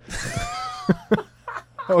dirt.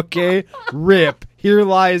 Okay? Rip. Here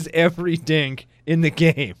lies every dink in the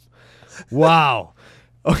game. Wow.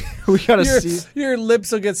 Okay, we gotta see. Your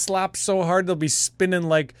lips will get slapped so hard they'll be spinning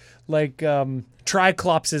like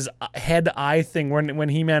Triclops' head eye thing when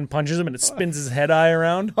He-Man punches him and it spins his head eye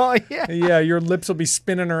around. Oh yeah. Yeah, your lips will be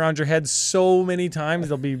spinning around your head so many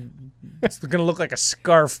times it's gonna look like a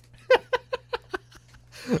scarf.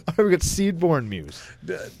 We got Seedborn Muse.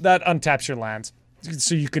 That untaps your lands.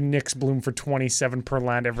 So you can Nyx Bloom for 27 per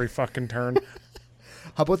land every fucking turn.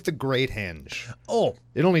 How about the Great Henge? Oh.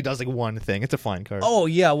 It only does like one thing. It's a fine card. Oh,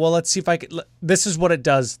 yeah. Well, let's see if I can. This is what it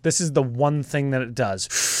does. This is the one thing that it does.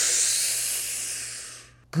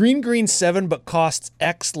 Green 7, but costs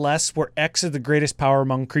X less, where X is the greatest power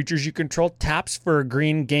among creatures you control. Taps for a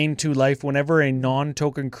green, gain 2 life. Whenever a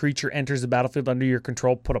non-token creature enters the battlefield under your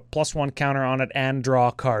control, put a +1 counter on it and draw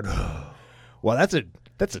a card. Well, that's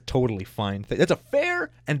a totally fine thing. That's a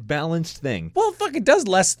fair and balanced thing. Well, fuck, it does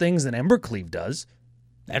less things than Embercleave does.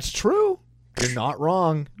 That's true. You're not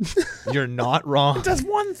wrong. You're not wrong. It does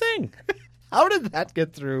one thing. How did that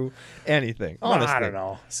get through anything? Honestly. I don't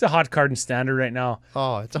know. It's a hot card in Standard right now.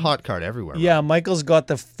 Oh, it's a hot card everywhere. Yeah, Michael's got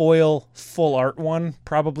the foil full art one.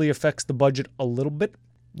 Probably affects the budget a little bit.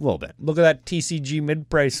 A little bit. Look at that TCG mid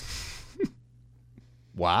price.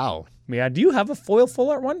 Wow. Yeah, do you have a foil full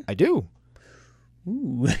art one? I do.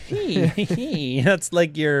 Ooh, that's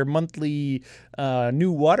like your monthly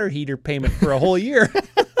new water heater payment for a whole year.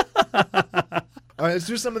 All right, let's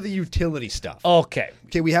do some of the utility stuff. Okay.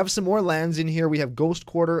 Okay, we have some more lands in here. We have Ghost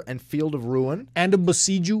Quarter and Field of Ruin. And a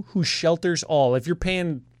Bosiju who shelters all. If you're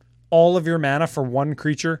paying all of your mana for one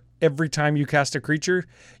creature every time you cast a creature,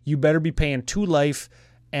 you better be paying 2 life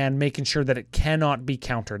and making sure that it cannot be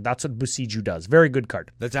countered. That's what Bosiju does. Very good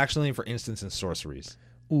card. That's actually for instants and sorceries.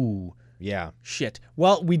 Ooh, Yeah. shit.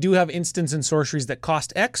 Well, we do have instants and sorceries that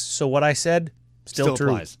cost X, so what I said, still true.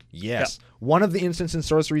 applies. Yes. One of the instants and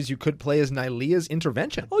sorceries you could play is Nylea's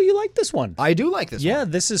Intervention. Oh, you like this one? I do like this one. Yeah,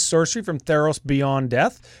 this is sorcery from Theros Beyond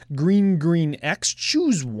Death. Green X.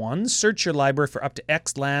 Choose one. Search your library for up to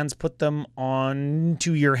X lands. Put them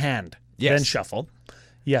onto your hand. Yes. Then shuffle.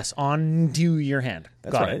 Yes, onto your hand.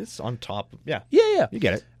 That's Got right. it. It's on top. Yeah. Yeah. You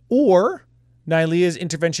get it. Or Nylea's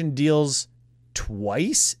Intervention deals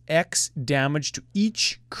twice X damage to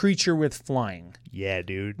each creature with flying. Yeah,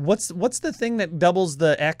 dude. What's the thing that doubles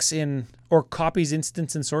the X in or copies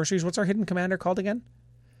instants and sorceries? What's our hidden commander called again?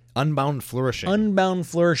 Unbound Flourishing. Unbound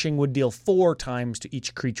Flourishing would deal 4 times to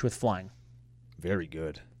each creature with flying. Very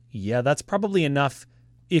good. Yeah, that's probably enough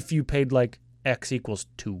if you paid like X equals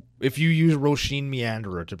 2. If you use Roshin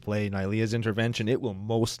Meanderer to play Nylea's Intervention, it will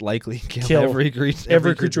most likely kill every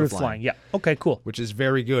creature with flying. Yeah. Okay, cool. Which is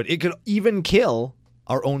very good. It could even kill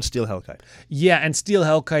our own Steel Hellkite. Yeah, and Steel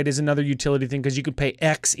Hellkite is another utility thing because you could pay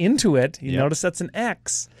X into it. You notice that's an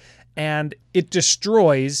X. And it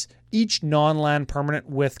destroys each non-land permanent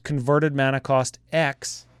with converted mana cost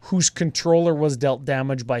X whose controller was dealt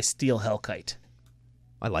damage by Steel Hellkite.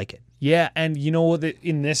 I like it. Yeah, and you know that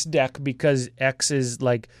in this deck, because X is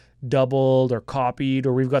like doubled or copied,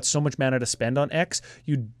 or we've got so much mana to spend on X,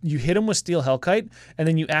 you hit him with Steel Hellkite, and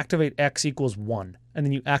then you activate X equals 1. And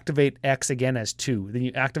then you activate X again as 2. Then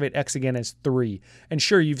you activate X again as 3. And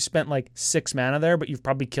sure, you've spent like 6 mana there, but you've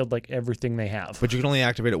probably killed like everything they have. But you can only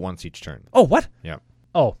activate it once each turn. Oh, what? Yeah.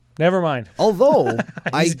 Oh, never mind. Although,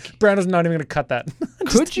 Brandon's not even going to cut that.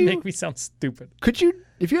 Could you make me sound stupid? Could you,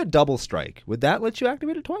 if you had double strike, would that let you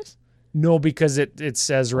activate it twice? No, because it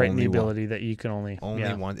says right Only in the one. ability that you can only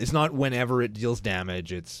one. It's not whenever it deals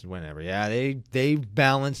damage. It's whenever. Yeah, they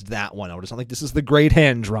balanced that one out. It's not like this is the Great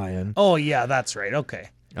Henge, Ryan. Oh yeah, that's right. Okay.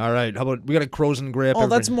 All right. How about we got a Crozen Grip? Oh,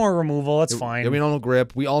 that's more removal. That's fine. Yeah, we all know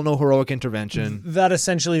Grip. We all know Heroic Intervention. That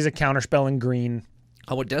essentially is a counterspell in green.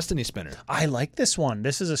 How about Destiny Spinner? I like this one.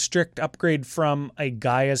 This is a strict upgrade from a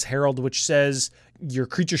Gaia's Herald, which says your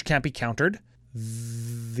creatures can't be countered.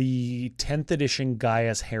 The 10th edition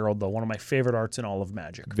Gaia's Herald, though, one of my favorite arts in all of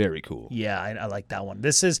Magic. Very cool. Yeah, I like that one.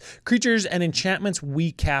 This is creatures and enchantments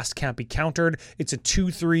we cast can't be countered. It's a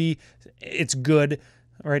 2/3. It's good.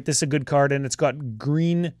 All right, this is a good card, and it's got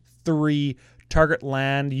green 3. Target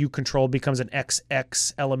land you control becomes an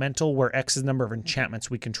XX elemental, where X is the number of enchantments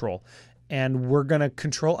we control. And we're going to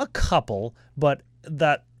control a couple, but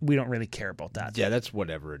that we don't really care about that. Yeah, that's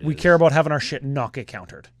whatever it is. We care about having our shit not get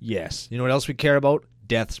countered. Yes. You know what else we care about?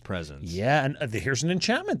 Death's Presence. Yeah, and here's an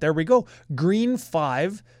enchantment. There we go. Green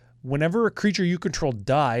 5. Whenever a creature you control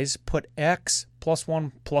dies, put X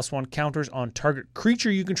 +1/+1 counters on target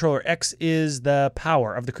creature you control, or X is the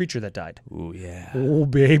power of the creature that died. Ooh, yeah. Oh,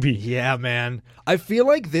 baby. Yeah, man. I feel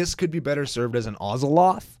like this could be better served as an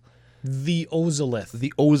Ozoloth. The Ozolith.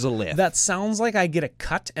 The Ozolith. That sounds like I get a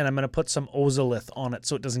cut, and I'm going to put some Ozolith on it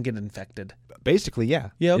so it doesn't get infected. Basically, yeah.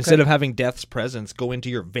 Yeah, okay. Instead of having Death's Presence go into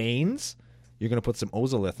your veins, you're going to put some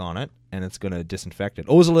Ozolith on it, and it's going to disinfect it.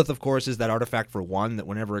 Ozolith, of course, is that artifact for 1 that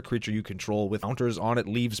whenever a creature you control with counters on it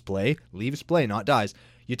leaves play, not dies,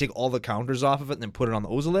 you take all the counters off of it and then put it on the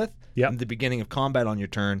Ozolith. Yep. At the beginning of combat on your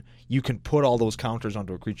turn, you can put all those counters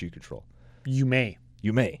onto a creature you control. You may.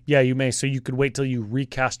 You may. Yeah, you may. So you could wait till you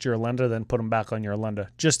recast your Elenda, then put them back on your Elenda.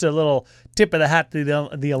 Just a little tip of the hat to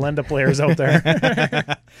the Elenda players out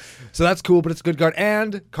there. So that's cool, but it's a good card.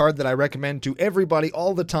 And card that I recommend to everybody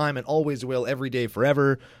all the time and always will, every day,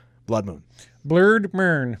 forever, Blood Moon. Blurred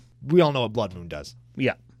Mern. We all know what Blood Moon does.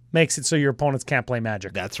 Yeah. Makes it so your opponents can't play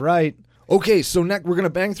Magic. That's right. Okay, so next we're going to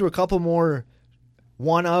bang through a couple more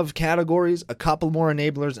one-of categories, a couple more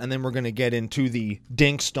enablers, and then we're going to get into the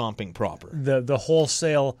dink stomping proper. The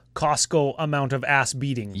wholesale Costco amount of ass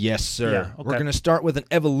beating. Yes, sir. Yeah, okay. We're going to start with an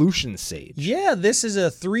Evolution Sage. Yeah, this is a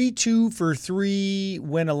 3/2 for 3.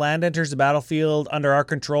 When a land enters the battlefield under our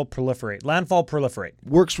control, proliferate. Landfall, proliferate.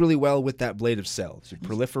 Works really well with that Blade of Selves. You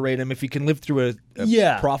proliferate them if you can live through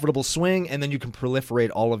a profitable swing, and then you can proliferate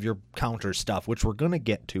all of your counter stuff, which we're going to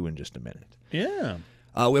get to in just a minute. Yeah.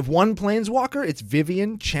 We have one Planeswalker. It's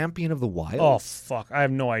Vivian, Champion of the Wild. Oh, fuck. I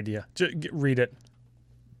have no idea. Read it.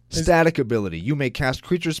 Static ability. You may cast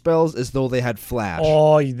creature spells as though they had flash.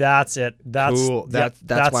 Oh, that's it. That's cool.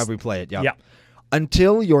 That's why we play it. Yep. Yeah.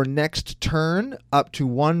 Until your next turn, up to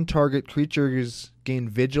 1 target creatures gain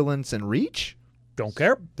vigilance and reach. Don't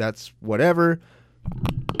care. That's whatever.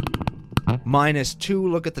 -2,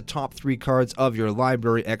 look at the top 3 cards of your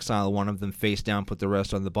library, exile one of them face down, put the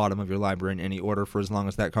rest on the bottom of your library in any order for as long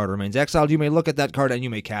as that card remains exiled. You may look at that card and you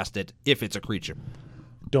may cast it if it's a creature.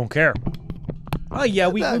 Don't care. Oh, yeah,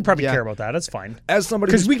 we probably care about that. That's fine. As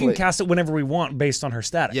somebody because we can cast it whenever we want based on her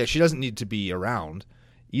static. Yeah, she doesn't need to be around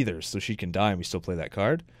either, so she can die and we still play that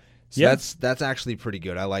card. So yeah. That's actually pretty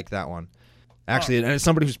good. I like that one. Actually, and as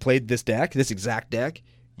somebody who's played this exact deck,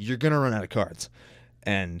 you're going to run out of cards.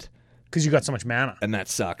 And because you got so much mana. And that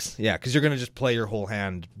sucks. Yeah, because you're going to just play your whole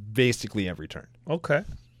hand basically every turn. Okay.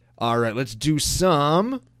 All right, let's do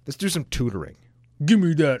some tutoring. Give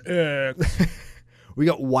me that X. We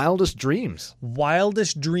got Wildest Dreams.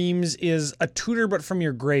 Wildest Dreams is a tutor, but from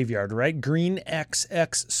your graveyard, right? Green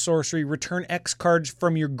XX sorcery. Return X cards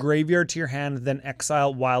from your graveyard to your hand, then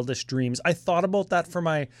exile Wildest Dreams. I thought about that for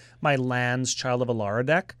my lands Child of Alara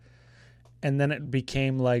deck, and then it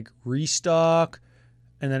became like restock,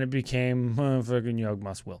 and then it became fucking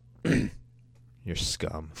Yawgmoth's Will. You're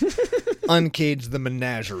scum. Uncage the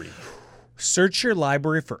Menagerie. Search your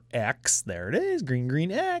library for X. There it is.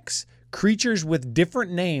 Green X. Creatures with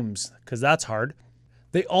different names, because that's hard.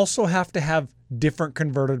 They also have to have different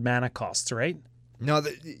converted mana costs, right? No,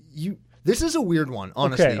 this is a weird one,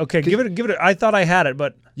 honestly. Okay. Give it. I thought I had it,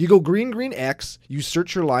 but you go green X. You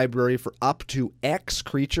search your library for up to X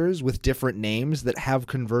creatures with different names that have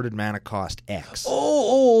converted mana cost X.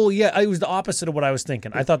 Oh, yeah. It was the opposite of what I was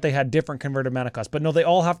thinking. I thought they had different converted mana costs, but no, they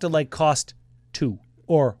all have to like cost 2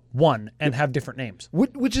 or 1 and have different names.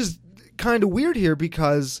 Which is kind of weird here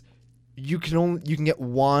because you can get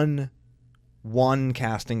one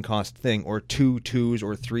casting cost thing, or 2 2s,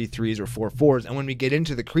 or 3 3s, or 4 4s. And when we get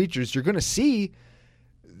into the creatures, you're going to see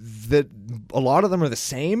that a lot of them are the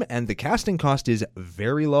same, and the casting cost is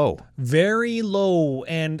very low. Very low.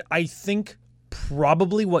 And I think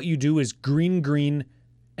probably what you do is green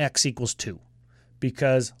X equals 2,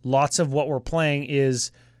 because lots of what we're playing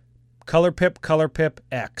is color pip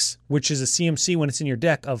X, which is a CMC when it's in your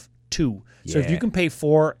deck of 2. So if you can pay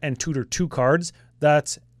 4 and tutor 2 cards,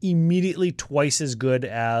 that's immediately twice as good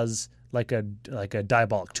as like a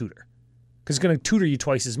Diabolic Tutor, because it's going to tutor you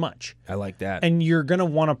twice as much. I like that. And you're going to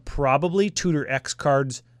want to probably tutor X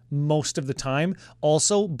cards most of the time.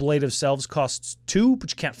 Also, Blade of Selves costs 2,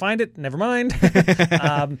 but you can't find it. Never mind.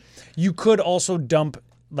 You could also dump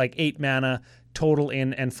like 8 mana total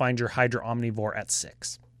in and find your Hydra Omnivore at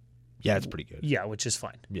 6. Yeah, it's pretty good. Yeah, which is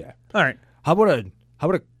fine. Yeah. All right. How about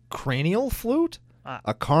a cranial flute?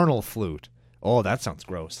 A carnal flute. Oh, that sounds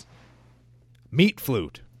gross. Meat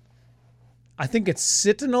flute. I think it's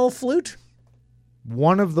Citadel Flute.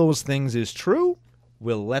 One of those things is true.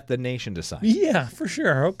 We'll let the nation decide. Yeah, for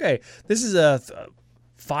sure. Okay. This is a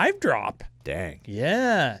 5-drop. Dang.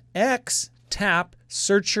 Yeah. X, tap,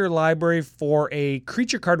 search your library for a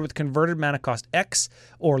creature card with converted mana cost X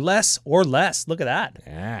or less. Look at that.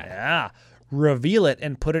 Yeah. Reveal it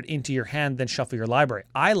and put it into your hand, then shuffle your library.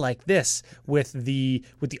 I like this with the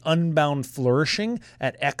Unbound Flourishing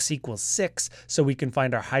at X equals 6, so we can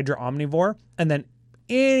find our Hydra Omnivore and then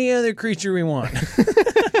any other creature we want.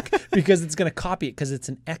 Because it's going to copy it because it's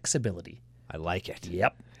an X ability. I like it.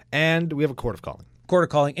 Yep. And we have a Court of Calling. Court of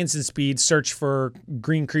Calling, instant speed, search for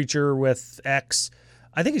green creature with X.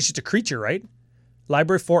 I think it's just a creature, right?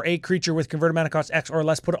 Library for a creature with converted mana cost X or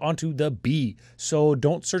less, put it onto the B. So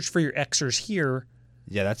don't search for your Xers here.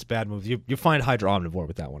 Yeah, that's a bad move. You find Hydra Omnivore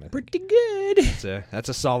with that one. Pretty good. That's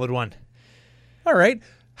a solid one. All right.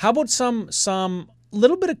 How about some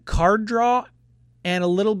little bit of card draw and a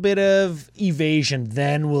little bit of evasion?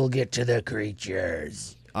 Then we'll get to the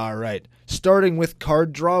creatures. All right. Starting with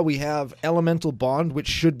card draw, we have Elemental Bond, which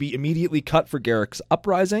should be immediately cut for Garruk's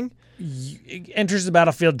Uprising. Enters the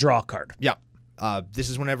battlefield, draw a card. Yeah. This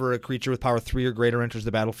is whenever a creature with power 3 or greater enters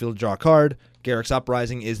the battlefield, draw a card. Garruk's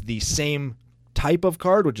Uprising is the same type of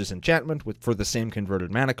card, which is enchantment, for the same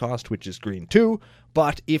converted mana cost, which is green 2.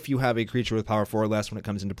 But if you have a creature with power 4 or less, when it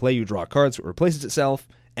comes into play, you draw a card, so it replaces itself,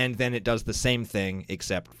 and then it does the same thing,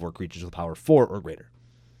 except for creatures with power 4 or greater,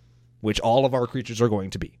 which all of our creatures are going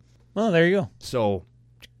to be. Oh, there you go. So,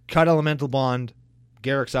 cut Elemental Bond,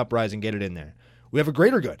 Garruk's Uprising, get it in there. We have a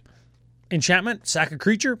Greater Good. Enchantment, sack a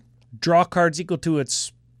creature, draw cards equal to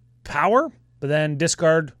its power, but then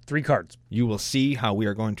discard 3 cards. You will see how we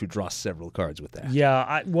are going to draw several cards with that.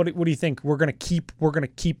 Yeah, what do you think? We're gonna keep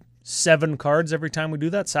 7 cards every time we do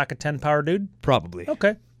that. Sack a 10 power dude. Probably.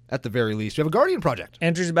 Okay. At the very least, we have a Guardian Project.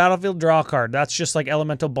 Enters the battlefield, draw a card. That's just like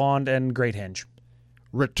Elemental Bond and Great Henge.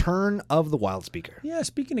 Return of the Wild Speaker. Yeah,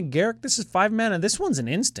 speaking of Garruk, this is 5 mana. This one's an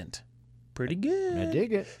instant. Pretty good. I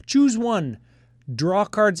dig it. Choose one. Draw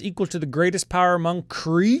cards equal to the greatest power among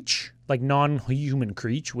creature, like non-human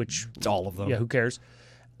creature, which... It's all of them. Yeah, who cares?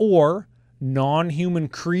 Or non-human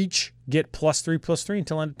creature, get +3/+3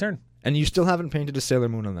 until end of turn. And you still haven't painted a Sailor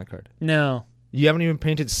Moon on that card. No. You haven't even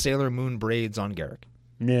painted Sailor Moon braids on Garruk.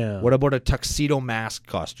 No. What about a tuxedo mask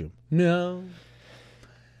costume? No.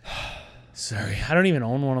 Sorry, I don't even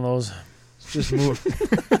own one of those. Just move.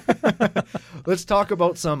 Let's talk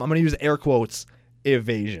about some, I'm going to use air quotes,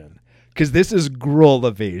 evasion. Because this is Gruul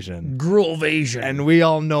evasion. Gruul evasion. And we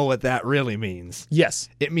all know what that really means. Yes.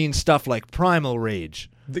 It means stuff like Primal Rage.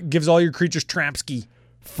 That gives all your creatures Trampski.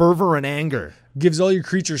 Fervor and Anger. Gives all your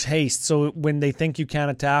creatures haste, so when they think you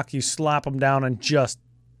can't attack, you slap them down and just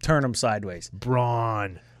turn them sideways.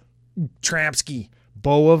 Brawn. Tramsky.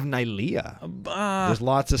 Bow of Nylea. Uh, There's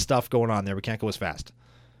lots of stuff going on there. We can't go as fast.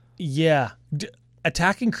 yeah.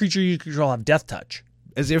 Attacking creature you control have death touch.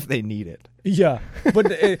 As if they need it. Yeah. But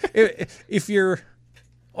if you're...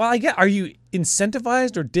 Well, I get, are you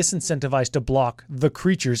incentivized or disincentivized to block the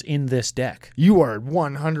creatures in this deck? You are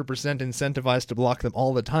 100% incentivized to block them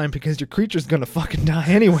all the time because your creature's going to fucking die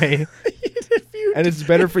anyway. And it's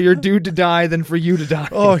better for your dude to die than for you to die.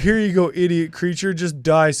 Oh, here you go, idiot creature. Just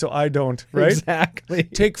die so I don't, right? Exactly.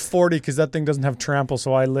 Take 40 because that thing doesn't have trample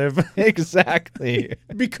so I live. Exactly.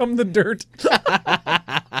 Become the dirt.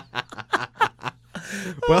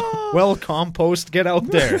 Well, compost, get out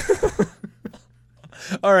there.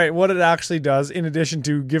 All right, what it actually does, in addition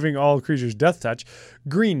to giving all creatures death touch,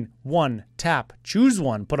 green, 1, tap, choose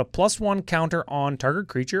 1, put a +1 counter on target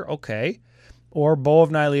creature, okay. Or Bow of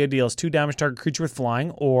Nylea deals 2 damage target creature with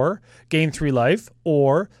flying, or gain 3 life,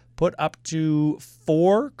 or put up to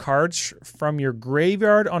 4 cards from your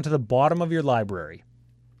graveyard onto the bottom of your library.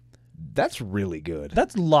 That's really good.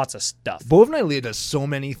 That's lots of stuff. Bow of Nylea does so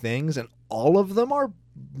many things, and all of them are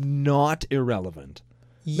not irrelevant.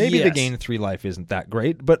 Maybe the Yes. gain 3 life isn't that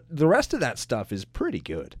great, but the rest of that stuff is pretty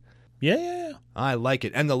good. Yeah. I like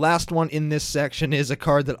it. And the last one in this section is a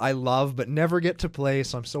card that I love but never get to play,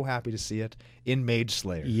 so I'm so happy to see it in Mage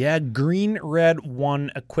Slayer. Yeah, green, red,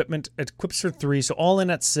 1, equipment, equips for 3, so all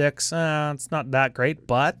in at 6. It's not that great,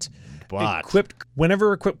 but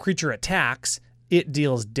whenever equipped creature attacks, it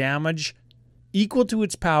deals damage equal to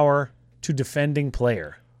its power to defending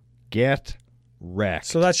player. Get wrecked.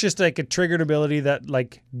 So that's just like a triggered ability that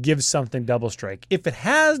like gives something double strike. If it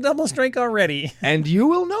has double strike already. And you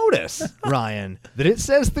will notice, Ryan, that it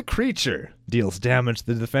says the creature deals damage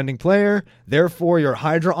to the defending player. Therefore, your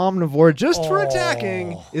Hydra Omnivore, just for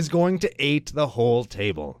attacking, is going to 8 the whole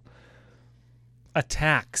table.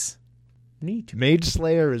 Attacks. Neat. Mage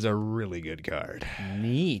Slayer is a really good card.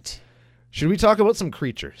 Neat. Should we talk about some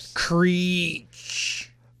creatures? Creech.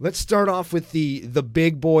 Let's start off with the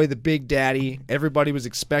big boy, the big daddy. Everybody was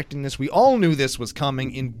expecting this. We all knew this was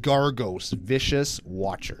coming in Gargos, Vicious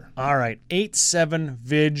Watcher. All right. 8/7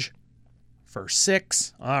 Vig for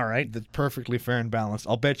 6. All right. That's perfectly fair and balanced.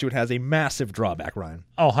 I'll bet you it has a massive drawback, Ryan.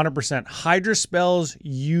 Oh, 100%. Hydra spells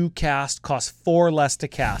you cast cost 4 less to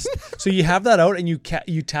cast. So you have that out and you tap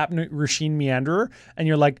Rasheen Meanderer and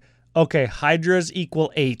you're like, okay, Hydras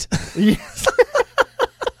equal 8. Yes.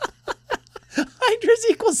 Hydras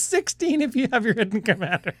equals 16 if you have your hidden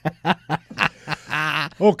commander.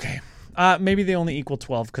 Okay. Maybe they only equal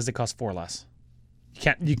 12 because they cost 4 less.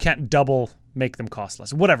 You can't double make them cost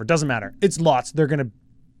less. Whatever, doesn't matter. It's lots. They're gonna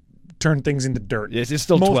turn things into dirt. Yes, it's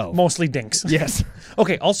still 12. Mostly dinks. Yes.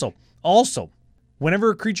 Okay, also,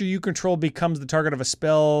 whenever a creature you control becomes the target of a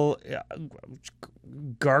spell,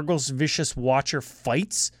 Gargos Vicious Watcher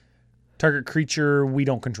fights target creature we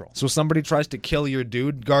don't control. So somebody tries to kill your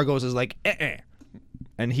dude, Gargos is like,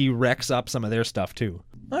 and he wrecks up some of their stuff too.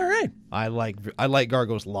 All right. I like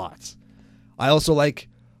Gargos lots. I also like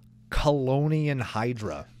Colonian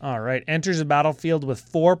Hydra. All right. Enters the battlefield with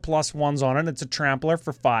 4 +1s on it. It's a trampler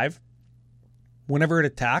for 5. Whenever it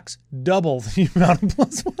attacks, double the amount of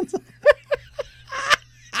 +1s.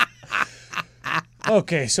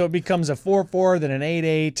 Okay, so it becomes a 4/4, then an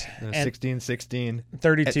 8/8, and 16/16,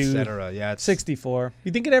 32, etc. Yeah, it's 64.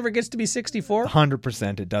 You think it ever gets to be 64?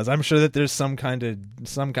 100% it does. I'm sure that there's some kind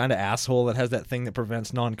of asshole that has that thing that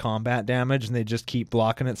prevents non-combat damage, and they just keep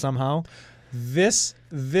blocking it somehow. This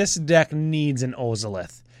deck needs an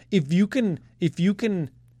Ozolith. If you can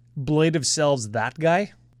Blade of Selves that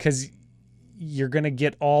guy, because you're gonna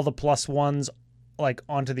get all the +1s like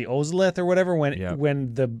onto the Ozolith or whatever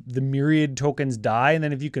when the myriad tokens die, and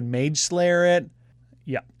then if you can Mage Slayer it,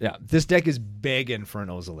 yeah. This deck is begging for an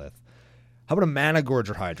Ozolith. How about a Mana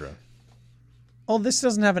Gorger Hydra? Oh, this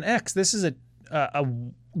doesn't have an X. This is a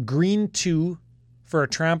green 2 for a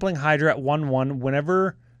trampling Hydra at 1/1.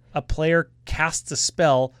 Whenever a player casts a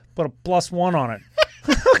spell, put a +1 on it.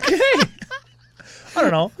 Okay. I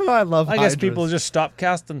don't know. I love I guess Hydras. people just stop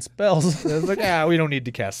casting spells. It's like, we don't need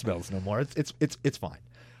to cast spells no more. It's fine.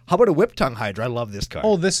 How about a Whip Tongue Hydra? I love this card.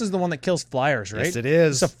 Oh, this is the one that kills flyers, right? Yes, it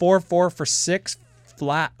is. It's a 4/4 for 6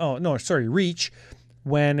 flat. Oh, no, sorry, reach.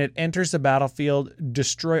 When it enters the battlefield,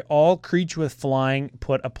 destroy all creature with flying,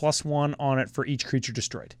 put a +1 on it for each creature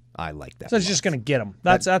destroyed. I like that. So it's just going to get him.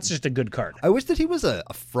 That's just a good card. I wish that he was a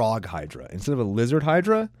frog Hydra instead of a lizard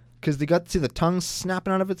Hydra, because they got to see the tongue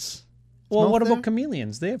snapping out of its Well, mouth what there? about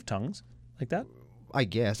chameleons? They have tongues like that. I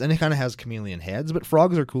guess. And it kind of has chameleon heads, but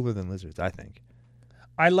frogs are cooler than lizards, I think.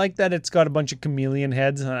 I like that it's got a bunch of chameleon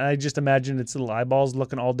heads. And I just imagine its little eyeballs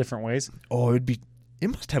looking all different ways. Oh, It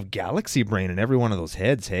must have galaxy brain in every one of those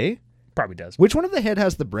heads, hey? Probably does. Which one of the head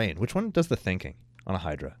has the brain? Which one does the thinking on a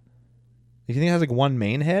Hydra? Do you think it has like one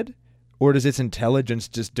main head? Or does its intelligence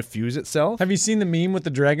just diffuse itself? Have you seen the meme with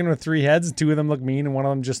the dragon with 3 heads? 2 of them look mean and one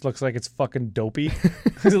of them just looks like it's fucking dopey.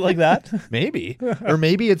 Is it like that? Maybe. Or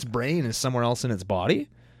maybe its brain is somewhere else in its body.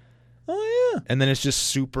 Oh, yeah. And then it's just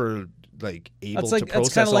super like able That's like to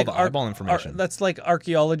process kind of all like the eyeball information. that's like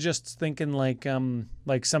archaeologists thinking like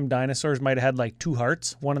some dinosaurs might have had like 2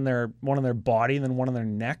 hearts, one in their body and then one in their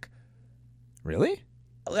neck. Really?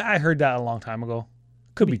 I heard that a long time ago.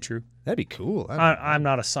 Could be true. That'd be cool. I'm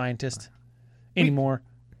not a scientist anymore.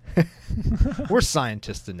 We're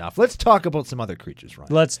scientists enough. Let's talk about some other creatures,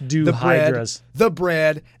 Ryan. Let's do The hydras. bread, the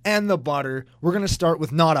bread, and the butter. We're going to start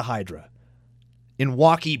with not a Hydra. In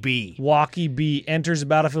Walkie B. Walkie B enters the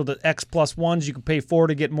battlefield at X+1s. You can pay 4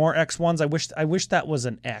 to get more X1s. I wish that was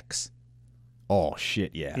an X. Oh,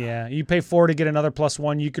 shit, yeah. Yeah, you pay 4 to get another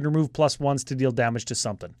 +1. You can remove +1s to deal damage to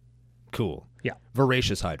something. Cool. Yeah.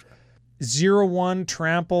 Voracious Hydra. 0/1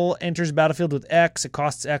 trample enters battlefield with X. It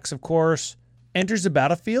costs X, of course. Enters the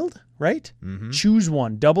battlefield, right? Mm-hmm. Choose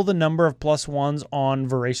one. Double the number of +1s on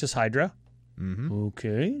Voracious Hydra. Mm-hmm.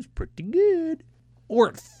 Okay, it's pretty good. Or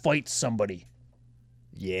it fights somebody.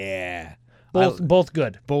 Yeah. Both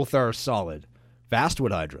good. Both are solid.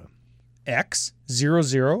 Vastwood Hydra. X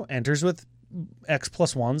 0/0 enters with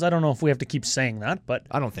X+1s. I don't know if we have to keep saying that, but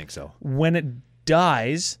I don't think so. when it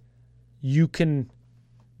dies, you can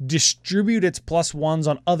distribute its +1s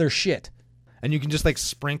on other shit. And you can just like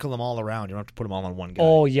sprinkle them all around. You don't have to put them all on one guy.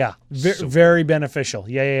 Oh, yeah. So Very beneficial.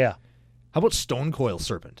 Yeah. How about Stone Coil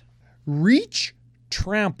Serpent? Reach,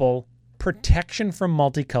 trample, protection from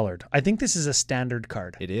multicolored. I think this is a standard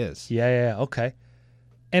card. It is. Yeah. Okay.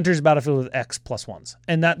 Enters battlefield with X+1s.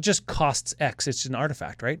 And that just costs X. It's an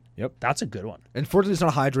artifact, right? Yep. That's a good one. Unfortunately, it's not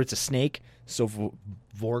a Hydra. It's a snake. So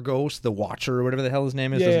Vorgos, the Watcher, or whatever the hell his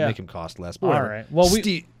name is, doesn't make him cost less. But all right. Well,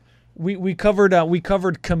 we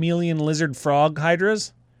covered chameleon, lizard, frog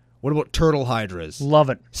hydras. What about Turtle Hydras? Love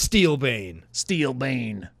it. Steelbane.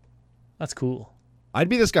 Steelbane. That's cool. I'd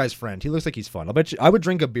be this guy's friend. He looks like he's fun. I'll bet you I would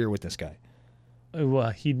drink a beer with this guy.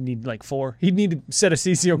 He'd need like 4. He'd need a set of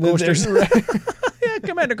CCO coasters. Yeah,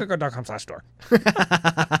 CommanderCoco.com/store.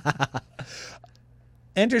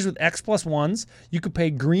 Enters with X+1s. You could pay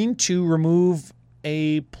green 2, remove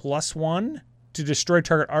a +1 to destroy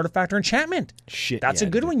target artifact or enchantment. Shit, That's yeah,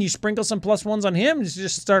 a good dude. one. You sprinkle some +1s on him,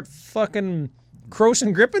 just start fucking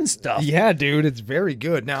Croson gripping stuff. Yeah, dude, it's very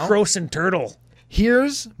good. Now, Croson turtle.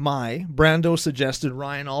 here's my Brando suggested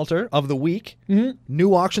Ryan Alter of the week. Mm-hmm.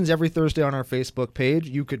 New auctions every Thursday on our Facebook page.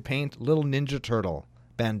 You could paint little Ninja Turtle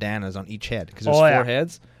bandanas on each head because there's 4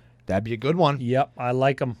 heads. That'd be a good one. Yep, I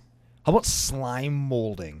like them. How about slime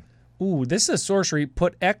molding? Ooh, this is a sorcery.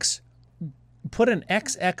 Put an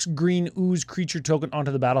XX green ooze creature token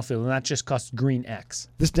onto the battlefield, and that just costs green X.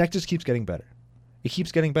 This deck just keeps getting better. It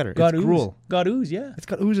keeps getting better. Got it's ooze. cruel. Got ooze, yeah. It's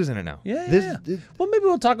got oozes in it now. Yeah. Well, maybe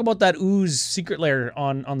we'll talk about that ooze secret lair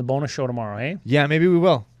on the bonus show tomorrow, eh? Yeah, maybe we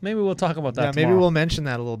will. Maybe we'll talk about that Yeah, tomorrow. maybe we'll mention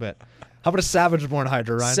that a little bit. How about a Savage-born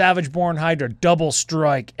Hydra, Ryan? Savage-born Hydra, double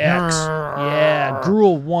strike, X. Yeah,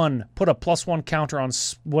 Gruel 1. Put a +1 counter on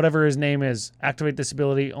whatever his name is. Activate this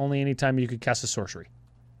ability only anytime you could cast a sorcery.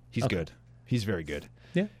 He's good. He's very good.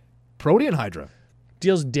 Yeah. Protean Hydra.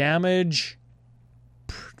 Deals damage.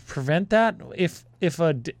 Prevent that?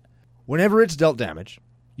 Whenever it's dealt damage,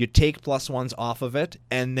 you take +1s off of it,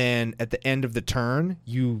 and then at the end of the turn,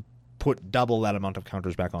 you put double that amount of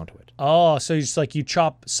counters back onto it. Oh, so it's like you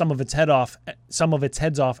chop some of its heads off,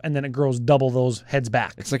 and then it grows double those heads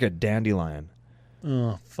back. It's like a dandelion.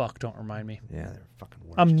 Oh, fuck, don't remind me. Yeah, they're fucking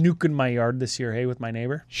worst. I'm nuking my yard this year, hey, with my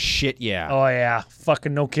neighbor. Shit, yeah. Oh, yeah.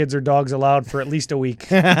 Fucking no kids or dogs allowed for at least a week.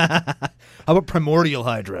 How about Primordial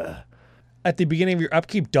Hydra? At the beginning of your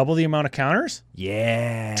upkeep, double the amount of counters.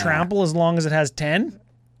 Yeah. Trample as long as it has 10.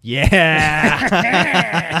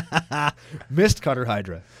 Yeah. Mist Cutter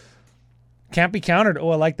Hydra. Can't be countered. Oh,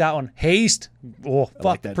 I like that one. Haste. Oh, fuck.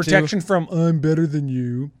 like that Protection from I'm better than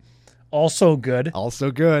you. Also good. Also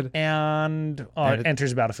good. And it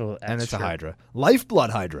enters battlefield with X. And it's a sure. Hydra. Lifeblood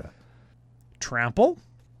Hydra. Trample.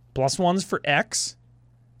 +1s for X.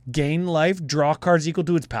 Gain life. Draw cards equal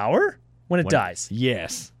to its power when it dies.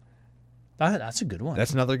 Yes. That's a good one.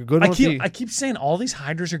 That's another good one. I keep saying all these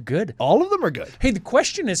Hydras are good. All of them are good. Hey, the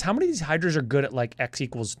question is, how many of these Hydras are good at like X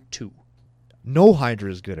equals 2? No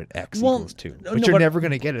Hydra is good at X Well, equals 2. no, But you're but- never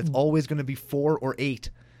going to get it. It's always going to be 4 or 8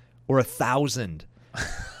 or 1,000.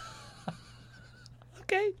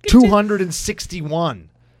 Okay. 261.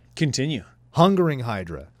 Continue. Hungering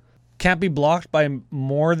Hydra. Can't be blocked by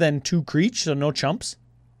more than 2 creatures, so no chumps.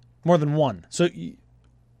 More than 1. So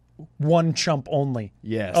one chump only.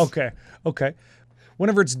 Yes. Okay.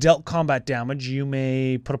 Whenever it's dealt combat damage, you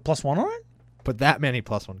may put a +1 on it? Put that many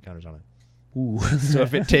 +1 counters on it. Ooh. So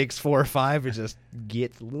if it takes 4 or 5, it just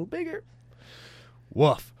gets a little bigger.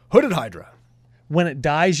 Woof. Hooded Hydra. When it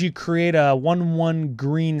dies, you create a 1/1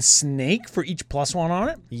 green snake for each +1 on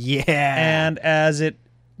it. Yeah. And as it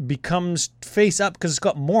becomes face up, because it's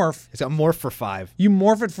got morph, It's got morph for 5. you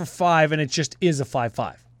morph it for 5, and it just is a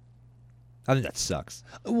 5/5. I think that sucks.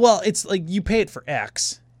 Well, it's like you pay it for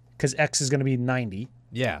X, because X is going to be 90,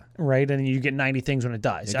 Yeah. right? And you get 90 things when it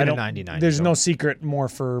dies. You get a 90. There's Don't- no secret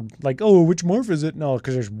morph for, like, oh, which morph is it? No,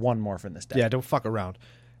 because there's one morph in this deck. Yeah, don't fuck around.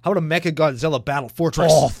 How about a Mecha Godzilla Battle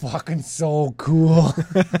Fortress? Oh, fucking so cool.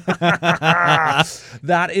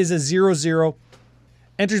 That is a 0/0.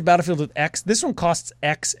 Enters battlefield with X. This one costs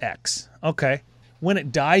XX. Okay. When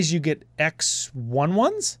it dies, you get X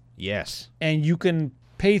 1/1s, Yes. and you can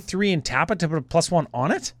pay 3 and tap it to put a +1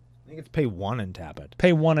 on it. I think it's pay 1 and tap it.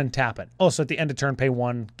 Pay 1 and tap it. Oh, so at the end of turn, pay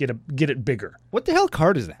 1, get it bigger. What the hell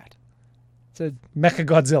card is that? It's a... Mecha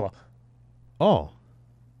Godzilla. Oh.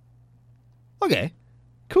 Okay.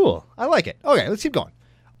 Cool. I like it. Okay, let's keep going.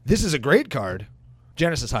 This is a great card.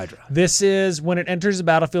 Genesis Hydra. This is when it enters the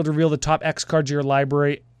battlefield, reveal the top X cards of your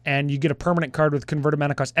library, and you get a permanent card with converted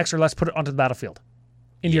mana cost X or less, put it onto the battlefield.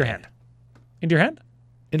 Into your hand. Into your hand?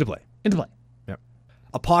 Into play. Into play. Yep.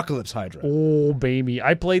 Apocalypse Hydra. Oh, baby.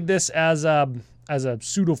 I played this as a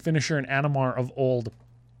pseudo finisher in Animar of old.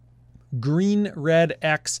 Green, red,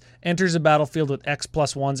 X enters the battlefield with X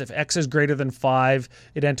 +1s. If X is greater than 5,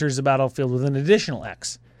 it enters the battlefield with an additional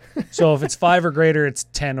X. So if it's 5 or greater, it's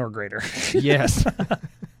 10 or greater. Yes.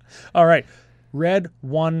 All right. Red,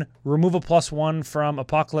 1, remove a +1 from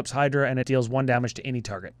Apocalypse Hydra, and it deals 1 damage to any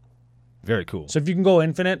target. Very cool. So if you can go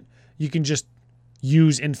infinite, you can just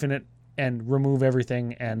use infinite and remove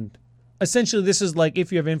everything. And essentially, this is like,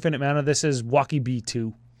 if you have infinite mana, this is Walkie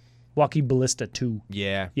B2. Walkie Ballista 2.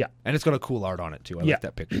 Yeah. Yeah. And it's got a cool art on it, too. I Yeah. like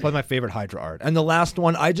that picture. Probably my favorite Hydra art. And the last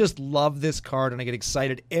one, I just love this card, and I get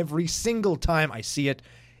excited every single time I see it.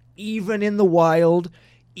 Even in the wild,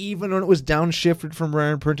 even when it was downshifted from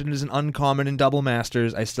rare and printed as an uncommon in Double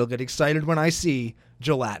Masters, I still get excited when I see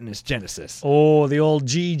Gelatinous Genesis. Oh, the old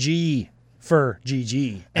GG for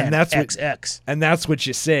GG. And that's what- XX. And that's what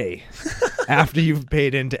you say after you've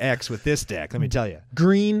paid into X with this deck, let me tell you.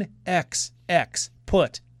 Green XX.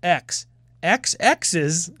 Put X.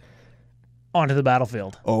 XXs onto the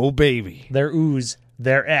battlefield. Oh, baby. Their ooze.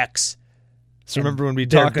 Their X. So remember when we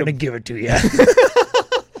They're talked going to give it to you.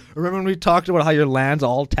 Remember when we talked about how your lands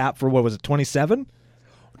all tap for, what was it, 27?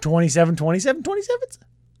 27, 27, 27s?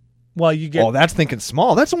 Well, you get... Oh, that's thinking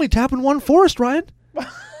small. That's only tapping one forest, Ryan.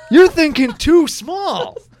 You're thinking too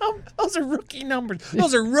small. Those are rookie numbers.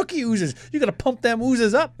 Those are rookie oozes. You got to pump them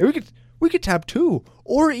oozes up. We could tap 2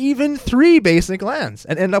 or even 3 basic lands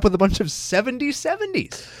and end up with a bunch of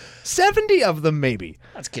 70s. 70 of them, maybe.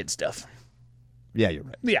 That's kid stuff. Yeah, you're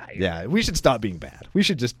right. Yeah. Yeah, we should stop being bad. We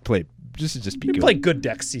should just play. Just be You good. play good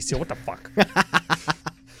decks, Cecil. What the fuck?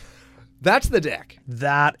 That's the deck.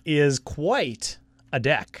 That is quite a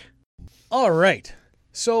deck. All right.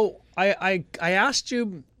 So I asked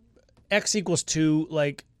you X equals 2.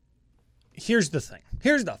 Like, here's the thing.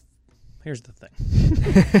 Here's the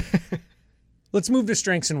thing. Let's move to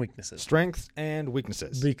strengths and weaknesses. Strengths and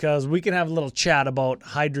weaknesses. Because we can have a little chat about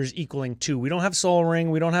Hydras equaling 2. We don't have Soul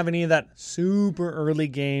Ring. We don't have any of that super early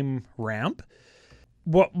game ramp.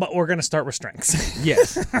 But we're going to start with strengths.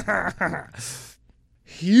 Yes.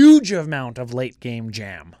 Huge amount of late game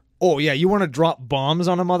jam. Oh, yeah, you want to drop bombs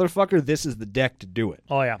on a motherfucker? This is the deck to do it.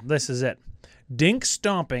 Oh, yeah, this is it. Dink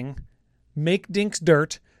stomping, make dinks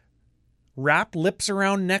dirt, wrap lips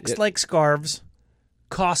around necks like scarves,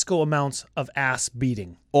 Costco amounts of ass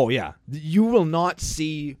beating. Oh, yeah. You will not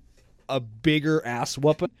see a bigger ass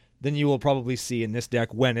whooping than you will probably see in this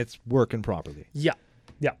deck when it's working properly. Yeah,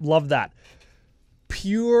 love that.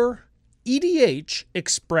 Pure EDH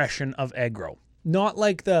expression of aggro. Not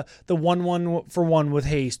like the 1/1 for 1 with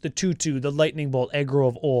haste, the 2/2, the lightning bolt aggro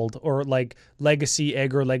of old, or like legacy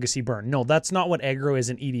aggro, legacy burn. No, that's not what aggro is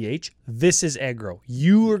in EDH. This is aggro.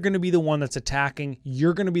 You are going to be the one that's attacking.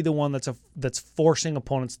 You're going to be the one that's forcing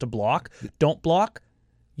opponents to block. Don't block,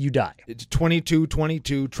 you die. It's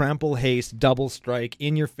 22-22, trample, haste, double strike,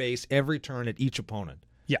 in your face every turn at each opponent.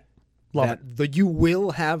 Yeah, love it. You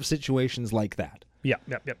will have situations like that. Yep.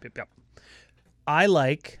 I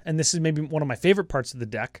like, and this is maybe one of my favorite parts of the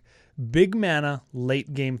deck, big mana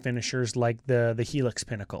late game finishers like the Helix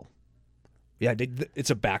Pinnacle. Yeah,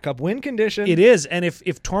 it's a backup win condition. It is, and if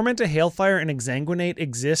Tormenta, Hailfire, and Exsanguinate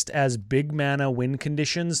exist as big mana win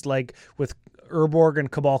conditions, like with Urborg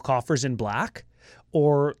and Cabal Coffers in black,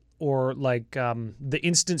 or like the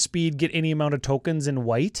instant speed, get any amount of tokens in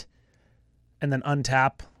white, and then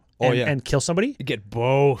untap and kill somebody. You get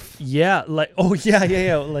both. Yeah, like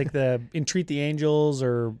like the Entreat the Angels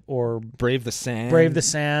or Brave the Sand. Brave the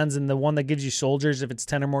Sands, and the one that gives you soldiers. If it's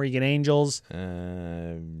 10 or more, you get angels.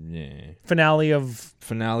 Finale of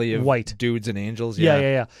white dudes and angels.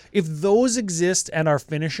 Yeah. If those exist and are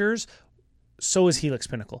finishers, so is Helix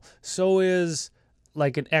Pinnacle. So is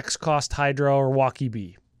like an X cost Hydra or Walkie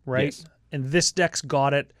Bee, right? Yes. And this deck's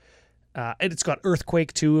got it. And it's got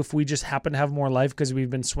Earthquake too if we just happen to have more life, because we've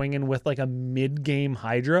been swinging with like a mid-game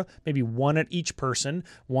Hydra, maybe one at each person,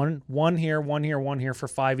 one here for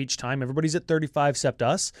 5 each time. Everybody's at 35 except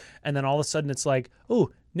us. And then all of a sudden it's like,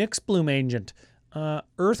 oh, Nyx Bloom Agent,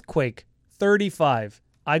 Earthquake, 35.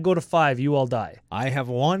 I go to 5, you all die. I have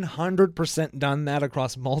 100% done that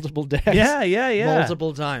across multiple decks. Yeah.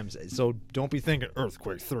 Multiple times. So don't be thinking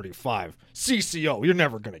Earthquake 35. CCO, you're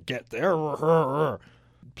never going to get there.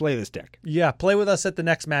 Play this deck. Yeah, play with us at the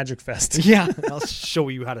next Magic Fest. Yeah, I'll show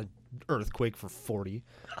you how to Earthquake for 40.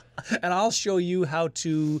 And I'll show you how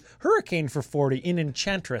to Hurricane for 40 in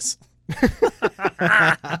Enchantress.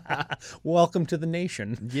 Welcome to the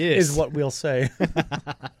nation, yes, is what we'll say.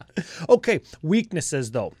 Okay,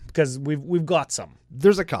 weaknesses though, because we've got some.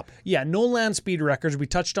 There's a couple. Yeah, no land speed records. We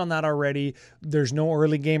touched on that already. There's no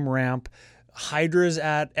early game ramp. Hydras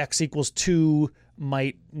at X equals 2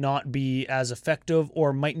 might not be as effective,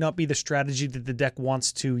 or might not be the strategy that the deck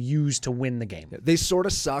wants to use to win the game. They sort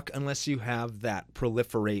of suck unless you have that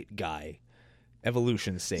proliferate guy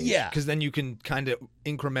evolution stage. Yeah. Because then you can kind of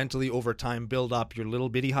incrementally over time build up your little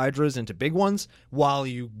bitty Hydras into big ones while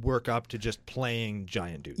you work up to just playing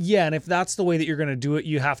giant dudes. Yeah, and if that's the way that you're going to do it,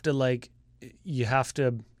 you have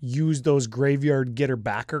to use those graveyard getter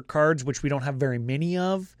backer cards, which we don't have very many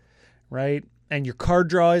of, right? And your card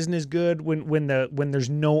draw isn't as good when there's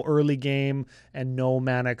no early game and no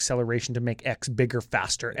mana acceleration to make X bigger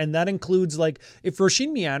faster. And that includes, like, if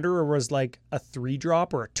Roshin Meanderer was like a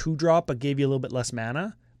 3-drop or a 2-drop but gave you a little bit less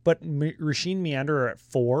mana, but Roshin Meanderer at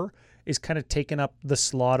 4 is kind of taking up the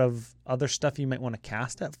slot of other stuff you might want to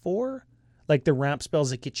cast at 4. Like the ramp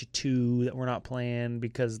spells that get you 2 that we're not playing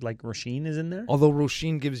because like Roshin is in there. Although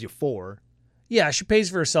Roshin gives you 4. Yeah, she pays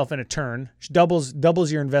for herself in a turn. She doubles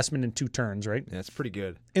your investment in 2 turns, right? Yeah, that's pretty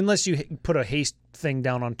good. Unless you put a haste thing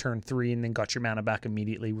down on turn 3 and then got your mana back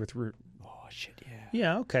immediately with... Oh, shit, yeah.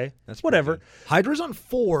 Yeah, okay. That's whatever. Good. Hydras on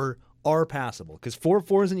 4 are passable because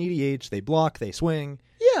 4/4 is an EDH. They block, they swing.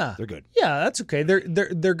 Yeah. They're good. Yeah, that's okay. They're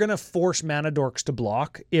going to force mana dorks to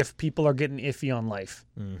block if people are getting iffy on life,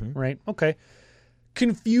 right? Okay.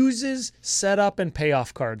 Confuses setup and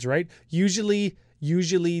payoff cards, right? Usually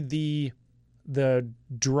the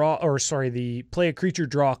play a creature,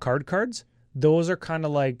 draw a card cards, those are kind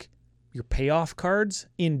of like your payoff cards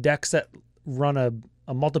in decks that run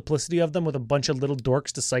a multiplicity of them with a bunch of little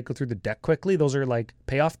dorks to cycle through the deck quickly. Those are like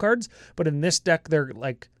payoff cards, but in this deck they're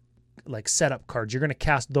like setup cards. You're going to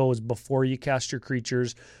cast those before you cast your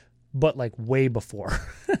creatures, but like way before.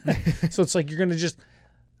 So it's like you're going to just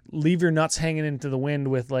leave your nuts hanging into the wind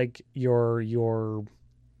with like your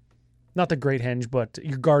not the Great Henge, but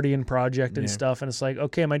your Guardian Project and stuff. And it's like,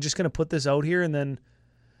 okay, am I just going to put this out here and then,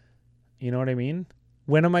 you know what I mean?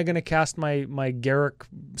 When am I going to cast my Garruk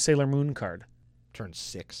Sailor Moon card? Turn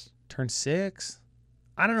 6. Turn 6?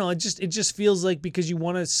 I don't know. It just feels like because you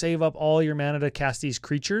want to save up all your mana to cast these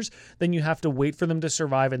creatures, then you have to wait for them to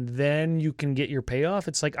survive and then you can get your payoff.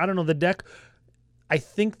 It's like, I don't know, the deck, I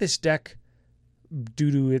think this deck,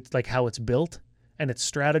 due to it, like how it's built and its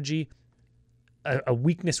strategy, a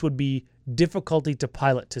weakness would be difficulty to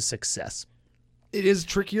pilot to success. It is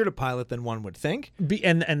trickier to pilot than one would think.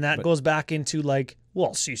 And that goes back into like,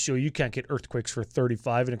 well, see, so you can't get Earthquakes for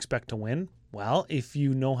 35 and expect to win. Well, if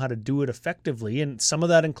you know how to do it effectively, and some of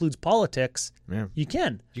that includes politics, you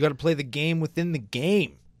can. You got to play the game within the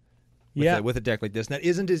game. With a deck like this. And that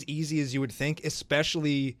isn't as easy as you would think, it's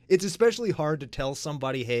especially hard to tell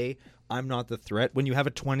somebody, hey, I'm not the threat, when you have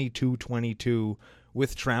a 22/22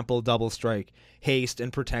 with trample, double strike, haste,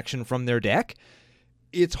 and protection from their deck.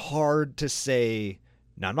 It's hard to say,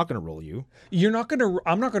 no, I'm not going to roll you. I'm not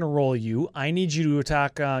going to roll you. I need you to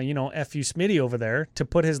attack, F you Smitty over there to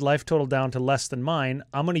put his life total down to less than mine.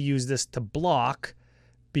 I'm going to use this to block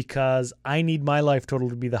because I need my life total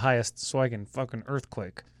to be the highest so I can fucking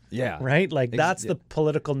Earthquake. Yeah. Right? Like, that's the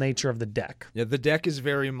political nature of the deck. Yeah, the deck is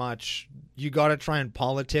very much, you got to try and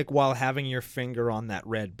politic while having your finger on that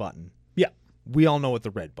red button. Yeah. We all know what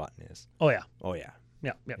the red button is. Oh, yeah. Oh, yeah.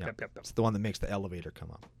 Yep. It's the one that makes the elevator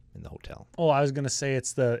come up in the hotel. Oh, I was going to say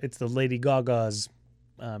it's the Lady Gaga's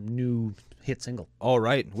new hit single. All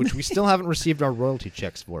right, which we still haven't received our royalty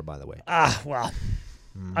checks for, by the way. Well,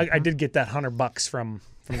 I did get that $100 from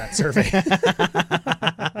that survey.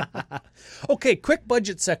 Okay, quick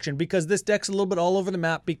budget section, because this deck's a little bit all over the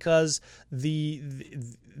map, because the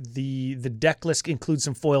deck list includes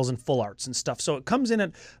some foils and full arts and stuff. So it comes in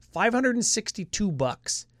at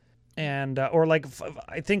 $562, and or like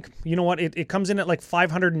I think, you know what, it comes in at like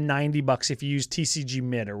 $590 if you use TCG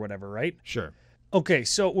mid or whatever, right? Sure. Okay,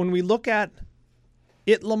 so when we look at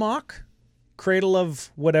Itlimoc, Cradle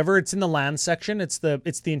of whatever, it's in the land section. It's the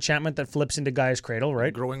enchantment that flips into Gaia's Cradle,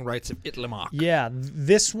 right? Growing Rights of Itlimoc. Yeah,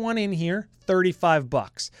 this one in here,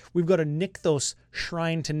 $35. We've got a Nykthos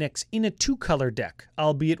Shrine to Nyx in a 2-color deck,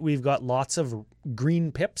 albeit we've got lots of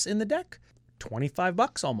green pips in the deck.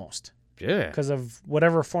 $25 almost. Yeah. Because of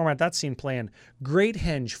whatever format that's seen playing. Great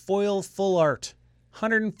Henge, foil full art,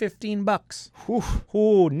 $115.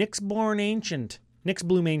 Ooh, Nyxborn Ancient, Nyx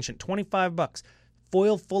Bloom Ancient, $25.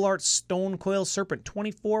 Foil full art Stone Coil Serpent,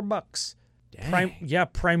 $24.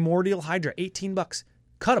 Primordial Hydra, $18.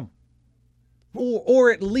 Cut them. Or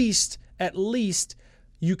at least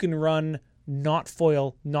you can run not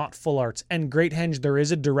foil, not full arts. And Great Henge, there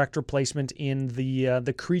is a direct replacement in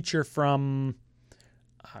the creature from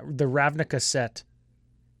the Ravnica set.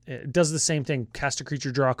 It does the same thing. Cast a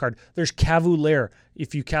creature, draw a card. There's Kavu Lair.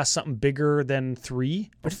 If you cast something bigger than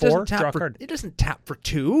 3 or 4, draw a card. It doesn't tap for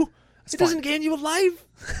 2. It doesn't gain you a life.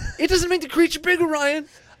 It doesn't make the creature bigger, Ryan.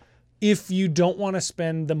 If you don't want to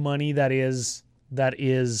spend the money that is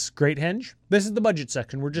Great Henge, this is the budget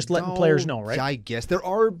section. We're just letting players know, right? I guess there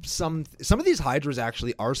are some of these Hydras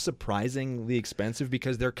actually are surprisingly expensive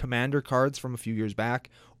because they're commander cards from a few years back,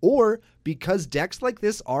 or because decks like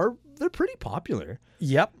this they're pretty popular.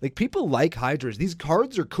 Yep. Like, people like Hydras. These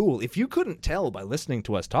cards are cool. If you couldn't tell by listening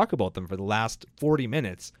to us talk about them for the last 40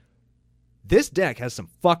 minutes, this deck has some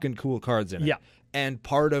fucking cool cards in it. Yeah. And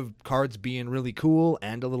part of cards being really cool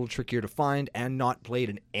and a little trickier to find and not played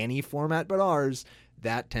in any format but ours,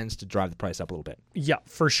 that tends to drive the price up a little bit. Yeah,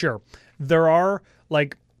 for sure. There are,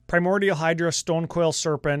 like, Primordial Hydra, Stone Coil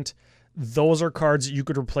Serpent. Those are cards that you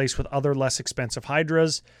could replace with other less expensive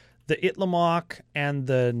Hydras. The Itlimoc and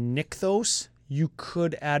the Nykthos, you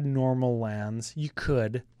could add normal lands. You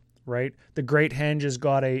could, right? The Great Henge has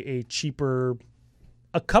got a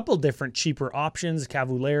couple different cheaper options.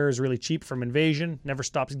 Cavalier is really cheap from Invasion, never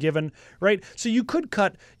stops giving, right? So you could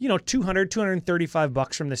cut,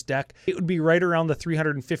 $235 from this deck. It would be right around the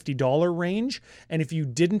 $350 range. And if you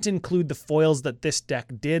didn't include the foils that this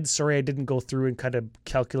deck did, sorry, I didn't go through and kind of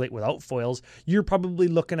calculate without foils, you're probably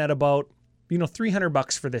looking at about,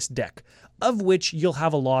 $300 for this deck, of which you'll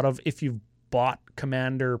have a lot of if you've bought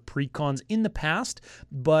Commander precons in the past.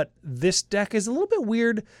 But this deck is a little bit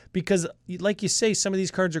weird because, like you say, some of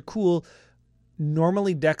these cards are cool.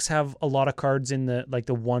 Normally decks have a lot of cards in the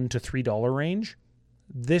 $1 to $3 range.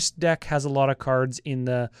 This deck has a lot of cards in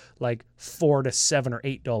the $4 to $7 or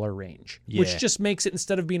 $8 range, which just makes it,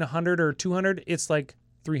 instead of being 100 or 200, it's like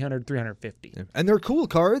 300, 350. And they're cool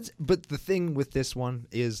cards, but the thing with this one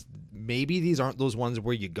is maybe these aren't those ones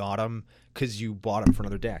where you got them because you bought them for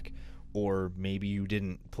another deck. Or maybe you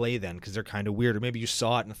didn't play then because they're kind of weird. Or maybe you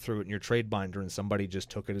saw it and threw it in your trade binder and somebody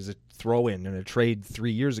just took it as a throw-in in a trade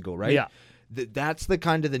 3 years ago, right? Yeah. That's the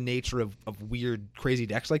kind of the nature of weird, crazy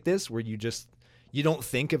decks like this, where you don't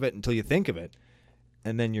think of it until you think of it.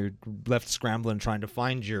 And then you're left scrambling trying to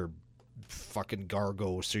find your fucking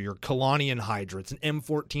Gargos or your Kalanian Hydra. It's an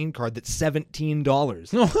M14 card that's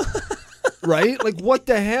 $17. Right? Like, what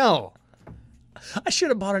the hell? I should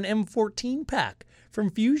have bought an M14 pack from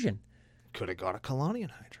Fusion. Could have got a Kalanian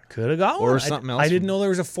Hydra. Could have got one. Or something else. I didn't know there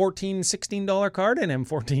was a $14, $16 card in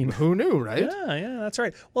M14. Who knew, right? Yeah, that's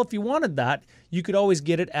right. Well, if you wanted that, you could always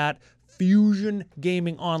get it at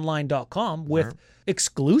FusionGamingOnline.com with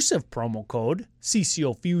exclusive promo code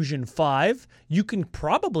CCOFusion5. You can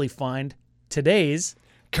probably find today's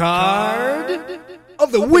card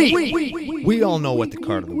of the week. We all know what the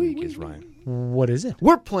card of the week is, Ryan. What is it?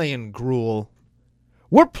 We're playing Gruul.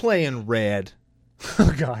 We're playing Red.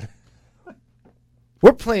 Oh, God.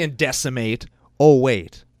 We're playing Decimate. Oh,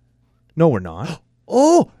 wait. No, we're not.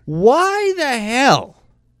 Oh, why the hell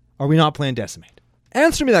are we not playing Decimate?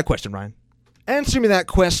 Answer me that question, Ryan. Answer me that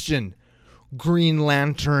question, Green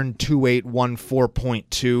Lantern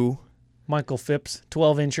 2814.2. Michael Phipps,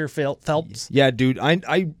 12-incher Phelps. Yeah, dude,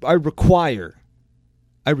 I require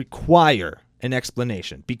an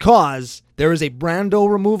explanation because there is a Brando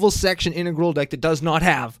removal section in a Gruul deck that does not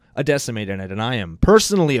have a Decimate in it, and I am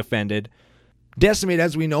personally offended. Decimate,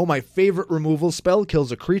 as we know, my favorite removal spell,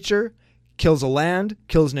 kills a creature, kills a land,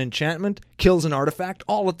 kills an enchantment, kills an artifact,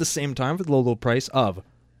 all at the same time for the low price of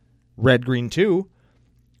red, green 2.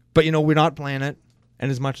 But, we're not playing it. And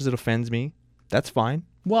as much as it offends me, that's fine.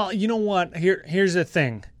 Well, you know what? Here's the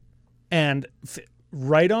thing. And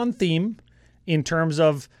right on theme in terms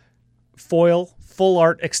of foil, full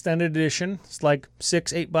art, extended edition. It's like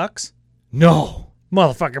 $6-8. No.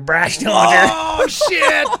 Motherfucker Brash Taunter. Oh,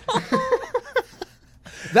 shit.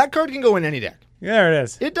 That card can go in any deck. There it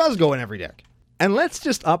is. It does go in every deck. And let's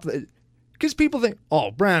just up the... Because people think,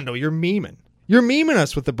 oh, Brando, you're memeing. You're memeing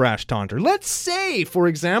us with the Brash Taunter. Let's say, for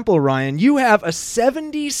example, Ryan, you have a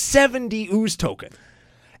 70-70 ooze token.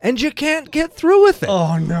 And you can't get through with it.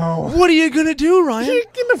 Oh, no. What are you going to do, Ryan? You're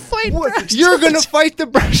going to fight Brash You're going to Taunter. fight the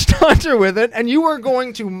Brash Taunter with it, and you are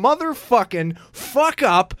going to motherfucking fuck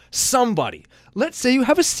up somebody. Let's say you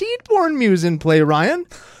have a Seedborn Muse in play, Ryan.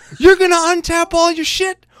 You're going to untap all your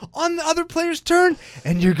shit on the other player's turn,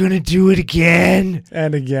 and you're going to do it again.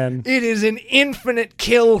 And again. It is an infinite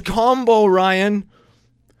kill combo, Ryan.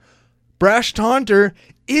 Brash Taunter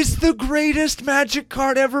is the greatest Magic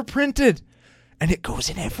card ever printed. And it goes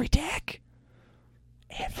in every deck.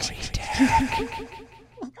 Every deck.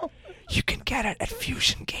 You can get it at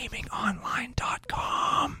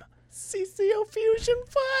FusionGamingOnline.com. CCO Fusion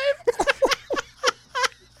 5.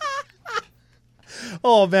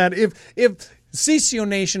 Oh, man. If CCO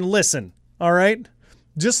Nation, listen, all right?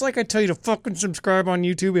 Just like I tell you to fucking subscribe on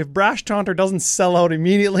YouTube, if Brash Taunter doesn't sell out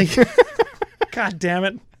immediately, God damn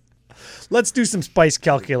it. Let's do some spice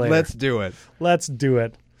calculator. Let's do it. Let's do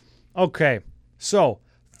it. Okay. So,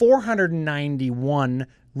 491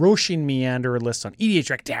 Roshin Meander list on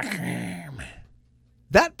EDHREC.com.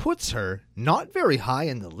 That puts her not very high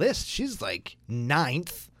in the list. She's like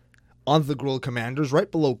 9th on the Gruul Commanders, right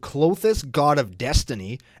below Clothis, God of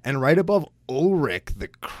Destiny, and right above Ulrich, the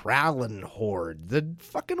Kralin Horde, the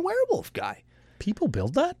fucking werewolf guy. People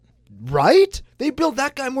build that? Right? They build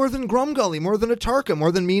that guy more than Grumgully, more than Atarka,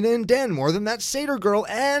 more than Mina and Den, more than that Satyr girl,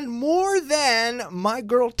 and more than my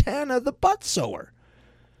girl Tana, the butt sewer.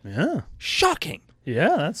 Yeah. Shocking.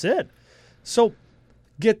 Yeah, that's it. So,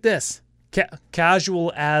 get this.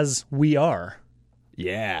 Casual as we are.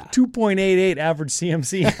 Yeah. 2.88 average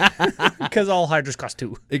CMC. Because all Hydras cost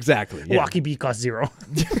 2. Exactly. Yeah. Walkie B cost 0.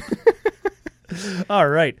 All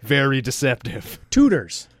right. Very deceptive.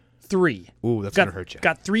 Tutors. 3. Ooh, that's going to hurt you.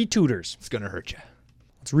 Got 3 tutors. It's going to hurt you.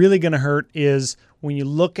 What's really going to hurt is when you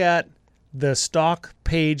look at the stock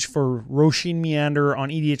page for Roshin Meander on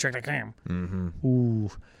EDHREC.com. Mm-hmm. Ooh.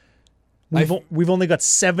 We've only got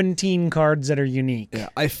 17 cards that are unique. Yeah,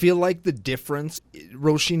 I feel like the difference,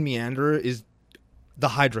 Roshin Meander is the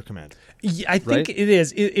Hydra commander. Yeah, I think it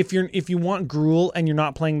is. If you want Gruul and you're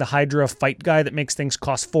not playing the Hydra fight guy that makes things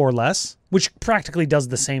cost 4 less, which practically does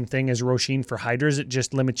the same thing as Roshin for Hydras, it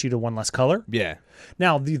just limits you to 1 less color. Yeah.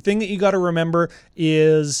 Now, the thing that you got to remember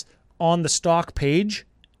is on the stock page,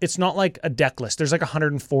 it's not like a deck list. There's like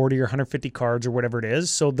 140 or 150 cards or whatever it is.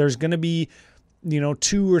 So there's going to be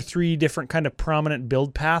 2 or 3 different kind of prominent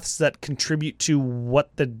build paths that contribute to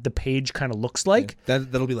what the page kind of looks like. Yeah.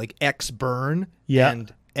 That'll be like X Burn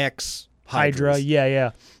and X Hydra. Hydras. Yeah.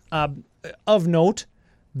 Of note,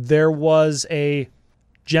 there was a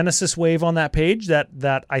Genesis wave on that page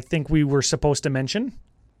that I think we were supposed to mention.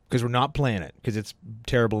 Because we're not playing it, because it's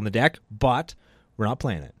terrible in the deck, but we're not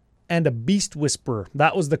playing it. And a Beast Whisperer.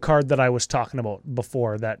 That was the card that I was talking about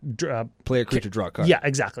before. That Play a creature, draw a card. Yeah,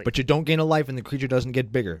 exactly. But you don't gain a life and the creature doesn't get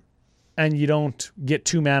bigger. And you don't get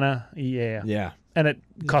 2 mana. Yeah. And it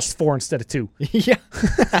costs 4 instead of 2. Yeah. It's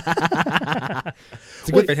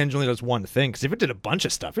a good that Henge only does one thing, because if it did a bunch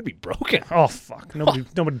of stuff, it'd be broken. Oh, fuck. Nobody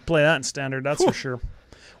would play that in Standard, that's for sure.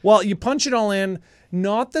 Well, you punch it all in.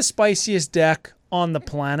 Not the spiciest deck on the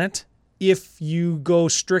planet if you go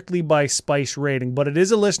strictly by spice rating, but it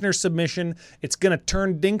is a listener submission. It's going to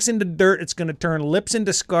turn dinks into dirt. It's going to turn lips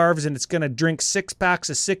into scarves, and it's going to drink 6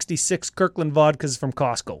 packs of 66 Kirkland vodkas from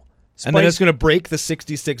Costco. And then it's going to break the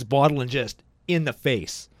 66 bottle and just in the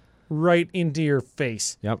face. Right into your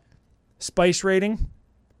face. Yep. Spice rating,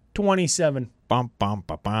 27. Bum, bum,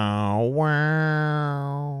 ba, bow,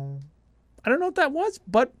 wow. I don't know what that was,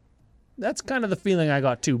 but that's kind of the feeling I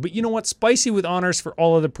got too. But you know what? Spicy with honors for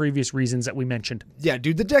all of the previous reasons that we mentioned. Yeah,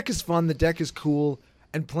 dude, the deck is fun. The deck is cool.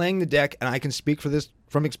 And playing the deck, and I can speak for this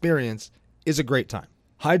from experience, is a great time.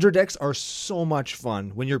 Hydra decks are so much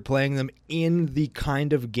fun when you're playing them in the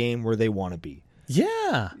kind of game where they want to be.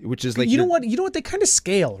 Yeah. Which is like... You know what? They kind of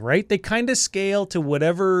scale, right? They kind of scale to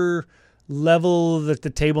whatever level that the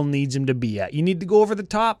table needs them to be at. You need to go over the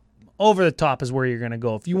top. Over the top is where you're going to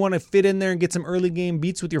go. If you want to fit in there and get some early game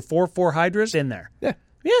beats with your 4/4 Hydras, in there. Yeah.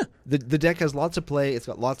 Yeah. The deck has lots of play. It's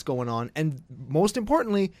got lots going on. And most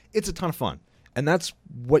importantly, it's a ton of fun. And that's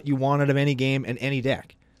what you want out of any game and any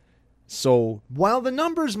deck. So while the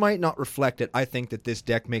numbers might not reflect it, I think that this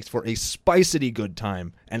deck makes for a spicily good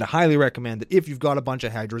time. And I highly recommend that if you've got a bunch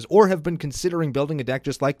of Hydras or have been considering building a deck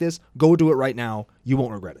just like this, go do it right now. You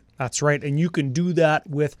won't regret it. That's right. And you can do that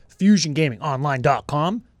with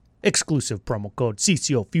FusionGamingOnline.com. Exclusive promo code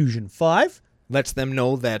CCOFusion5. Lets them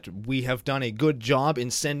know that we have done a good job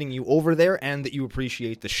in sending you over there and that you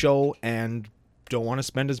appreciate the show and don't want to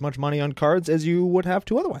spend as much money on cards as you would have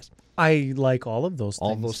to otherwise. I like all of those things.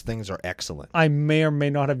 All those things are excellent. I may or may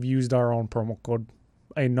not have used our own promo code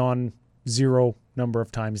a non-zero number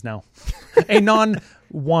of times now. A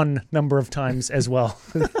non-one number of times as well.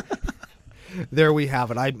 There we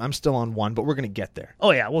have it. I'm still on 1, but we're going to get there.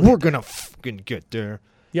 Oh, yeah. We're going to fucking get there.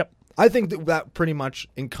 Yep. I think that pretty much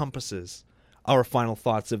encompasses our final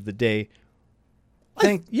thoughts of the day.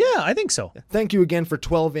 I think so. Thank you again for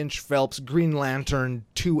 12-inch Phelps Green Lantern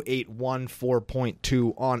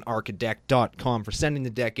 2814.2 on Arcadeck.com for sending the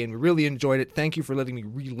deck in. We really enjoyed it. Thank you for letting me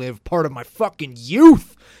relive part of my fucking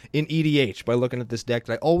youth in EDH by looking at this deck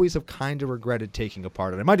that I always have kind of regretted taking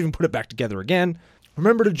apart. And I might even put it back together again.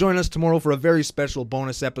 Remember to join us tomorrow for a very special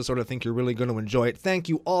bonus episode. I think you're really going to enjoy it. Thank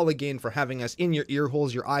you all again for having us in your ear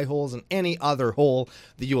holes, your eye holes, and any other hole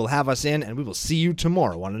that you will have us in. And we will see you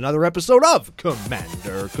tomorrow on another episode of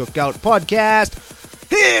Commander Cookout Podcast.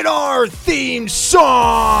 Hit our theme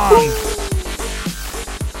song!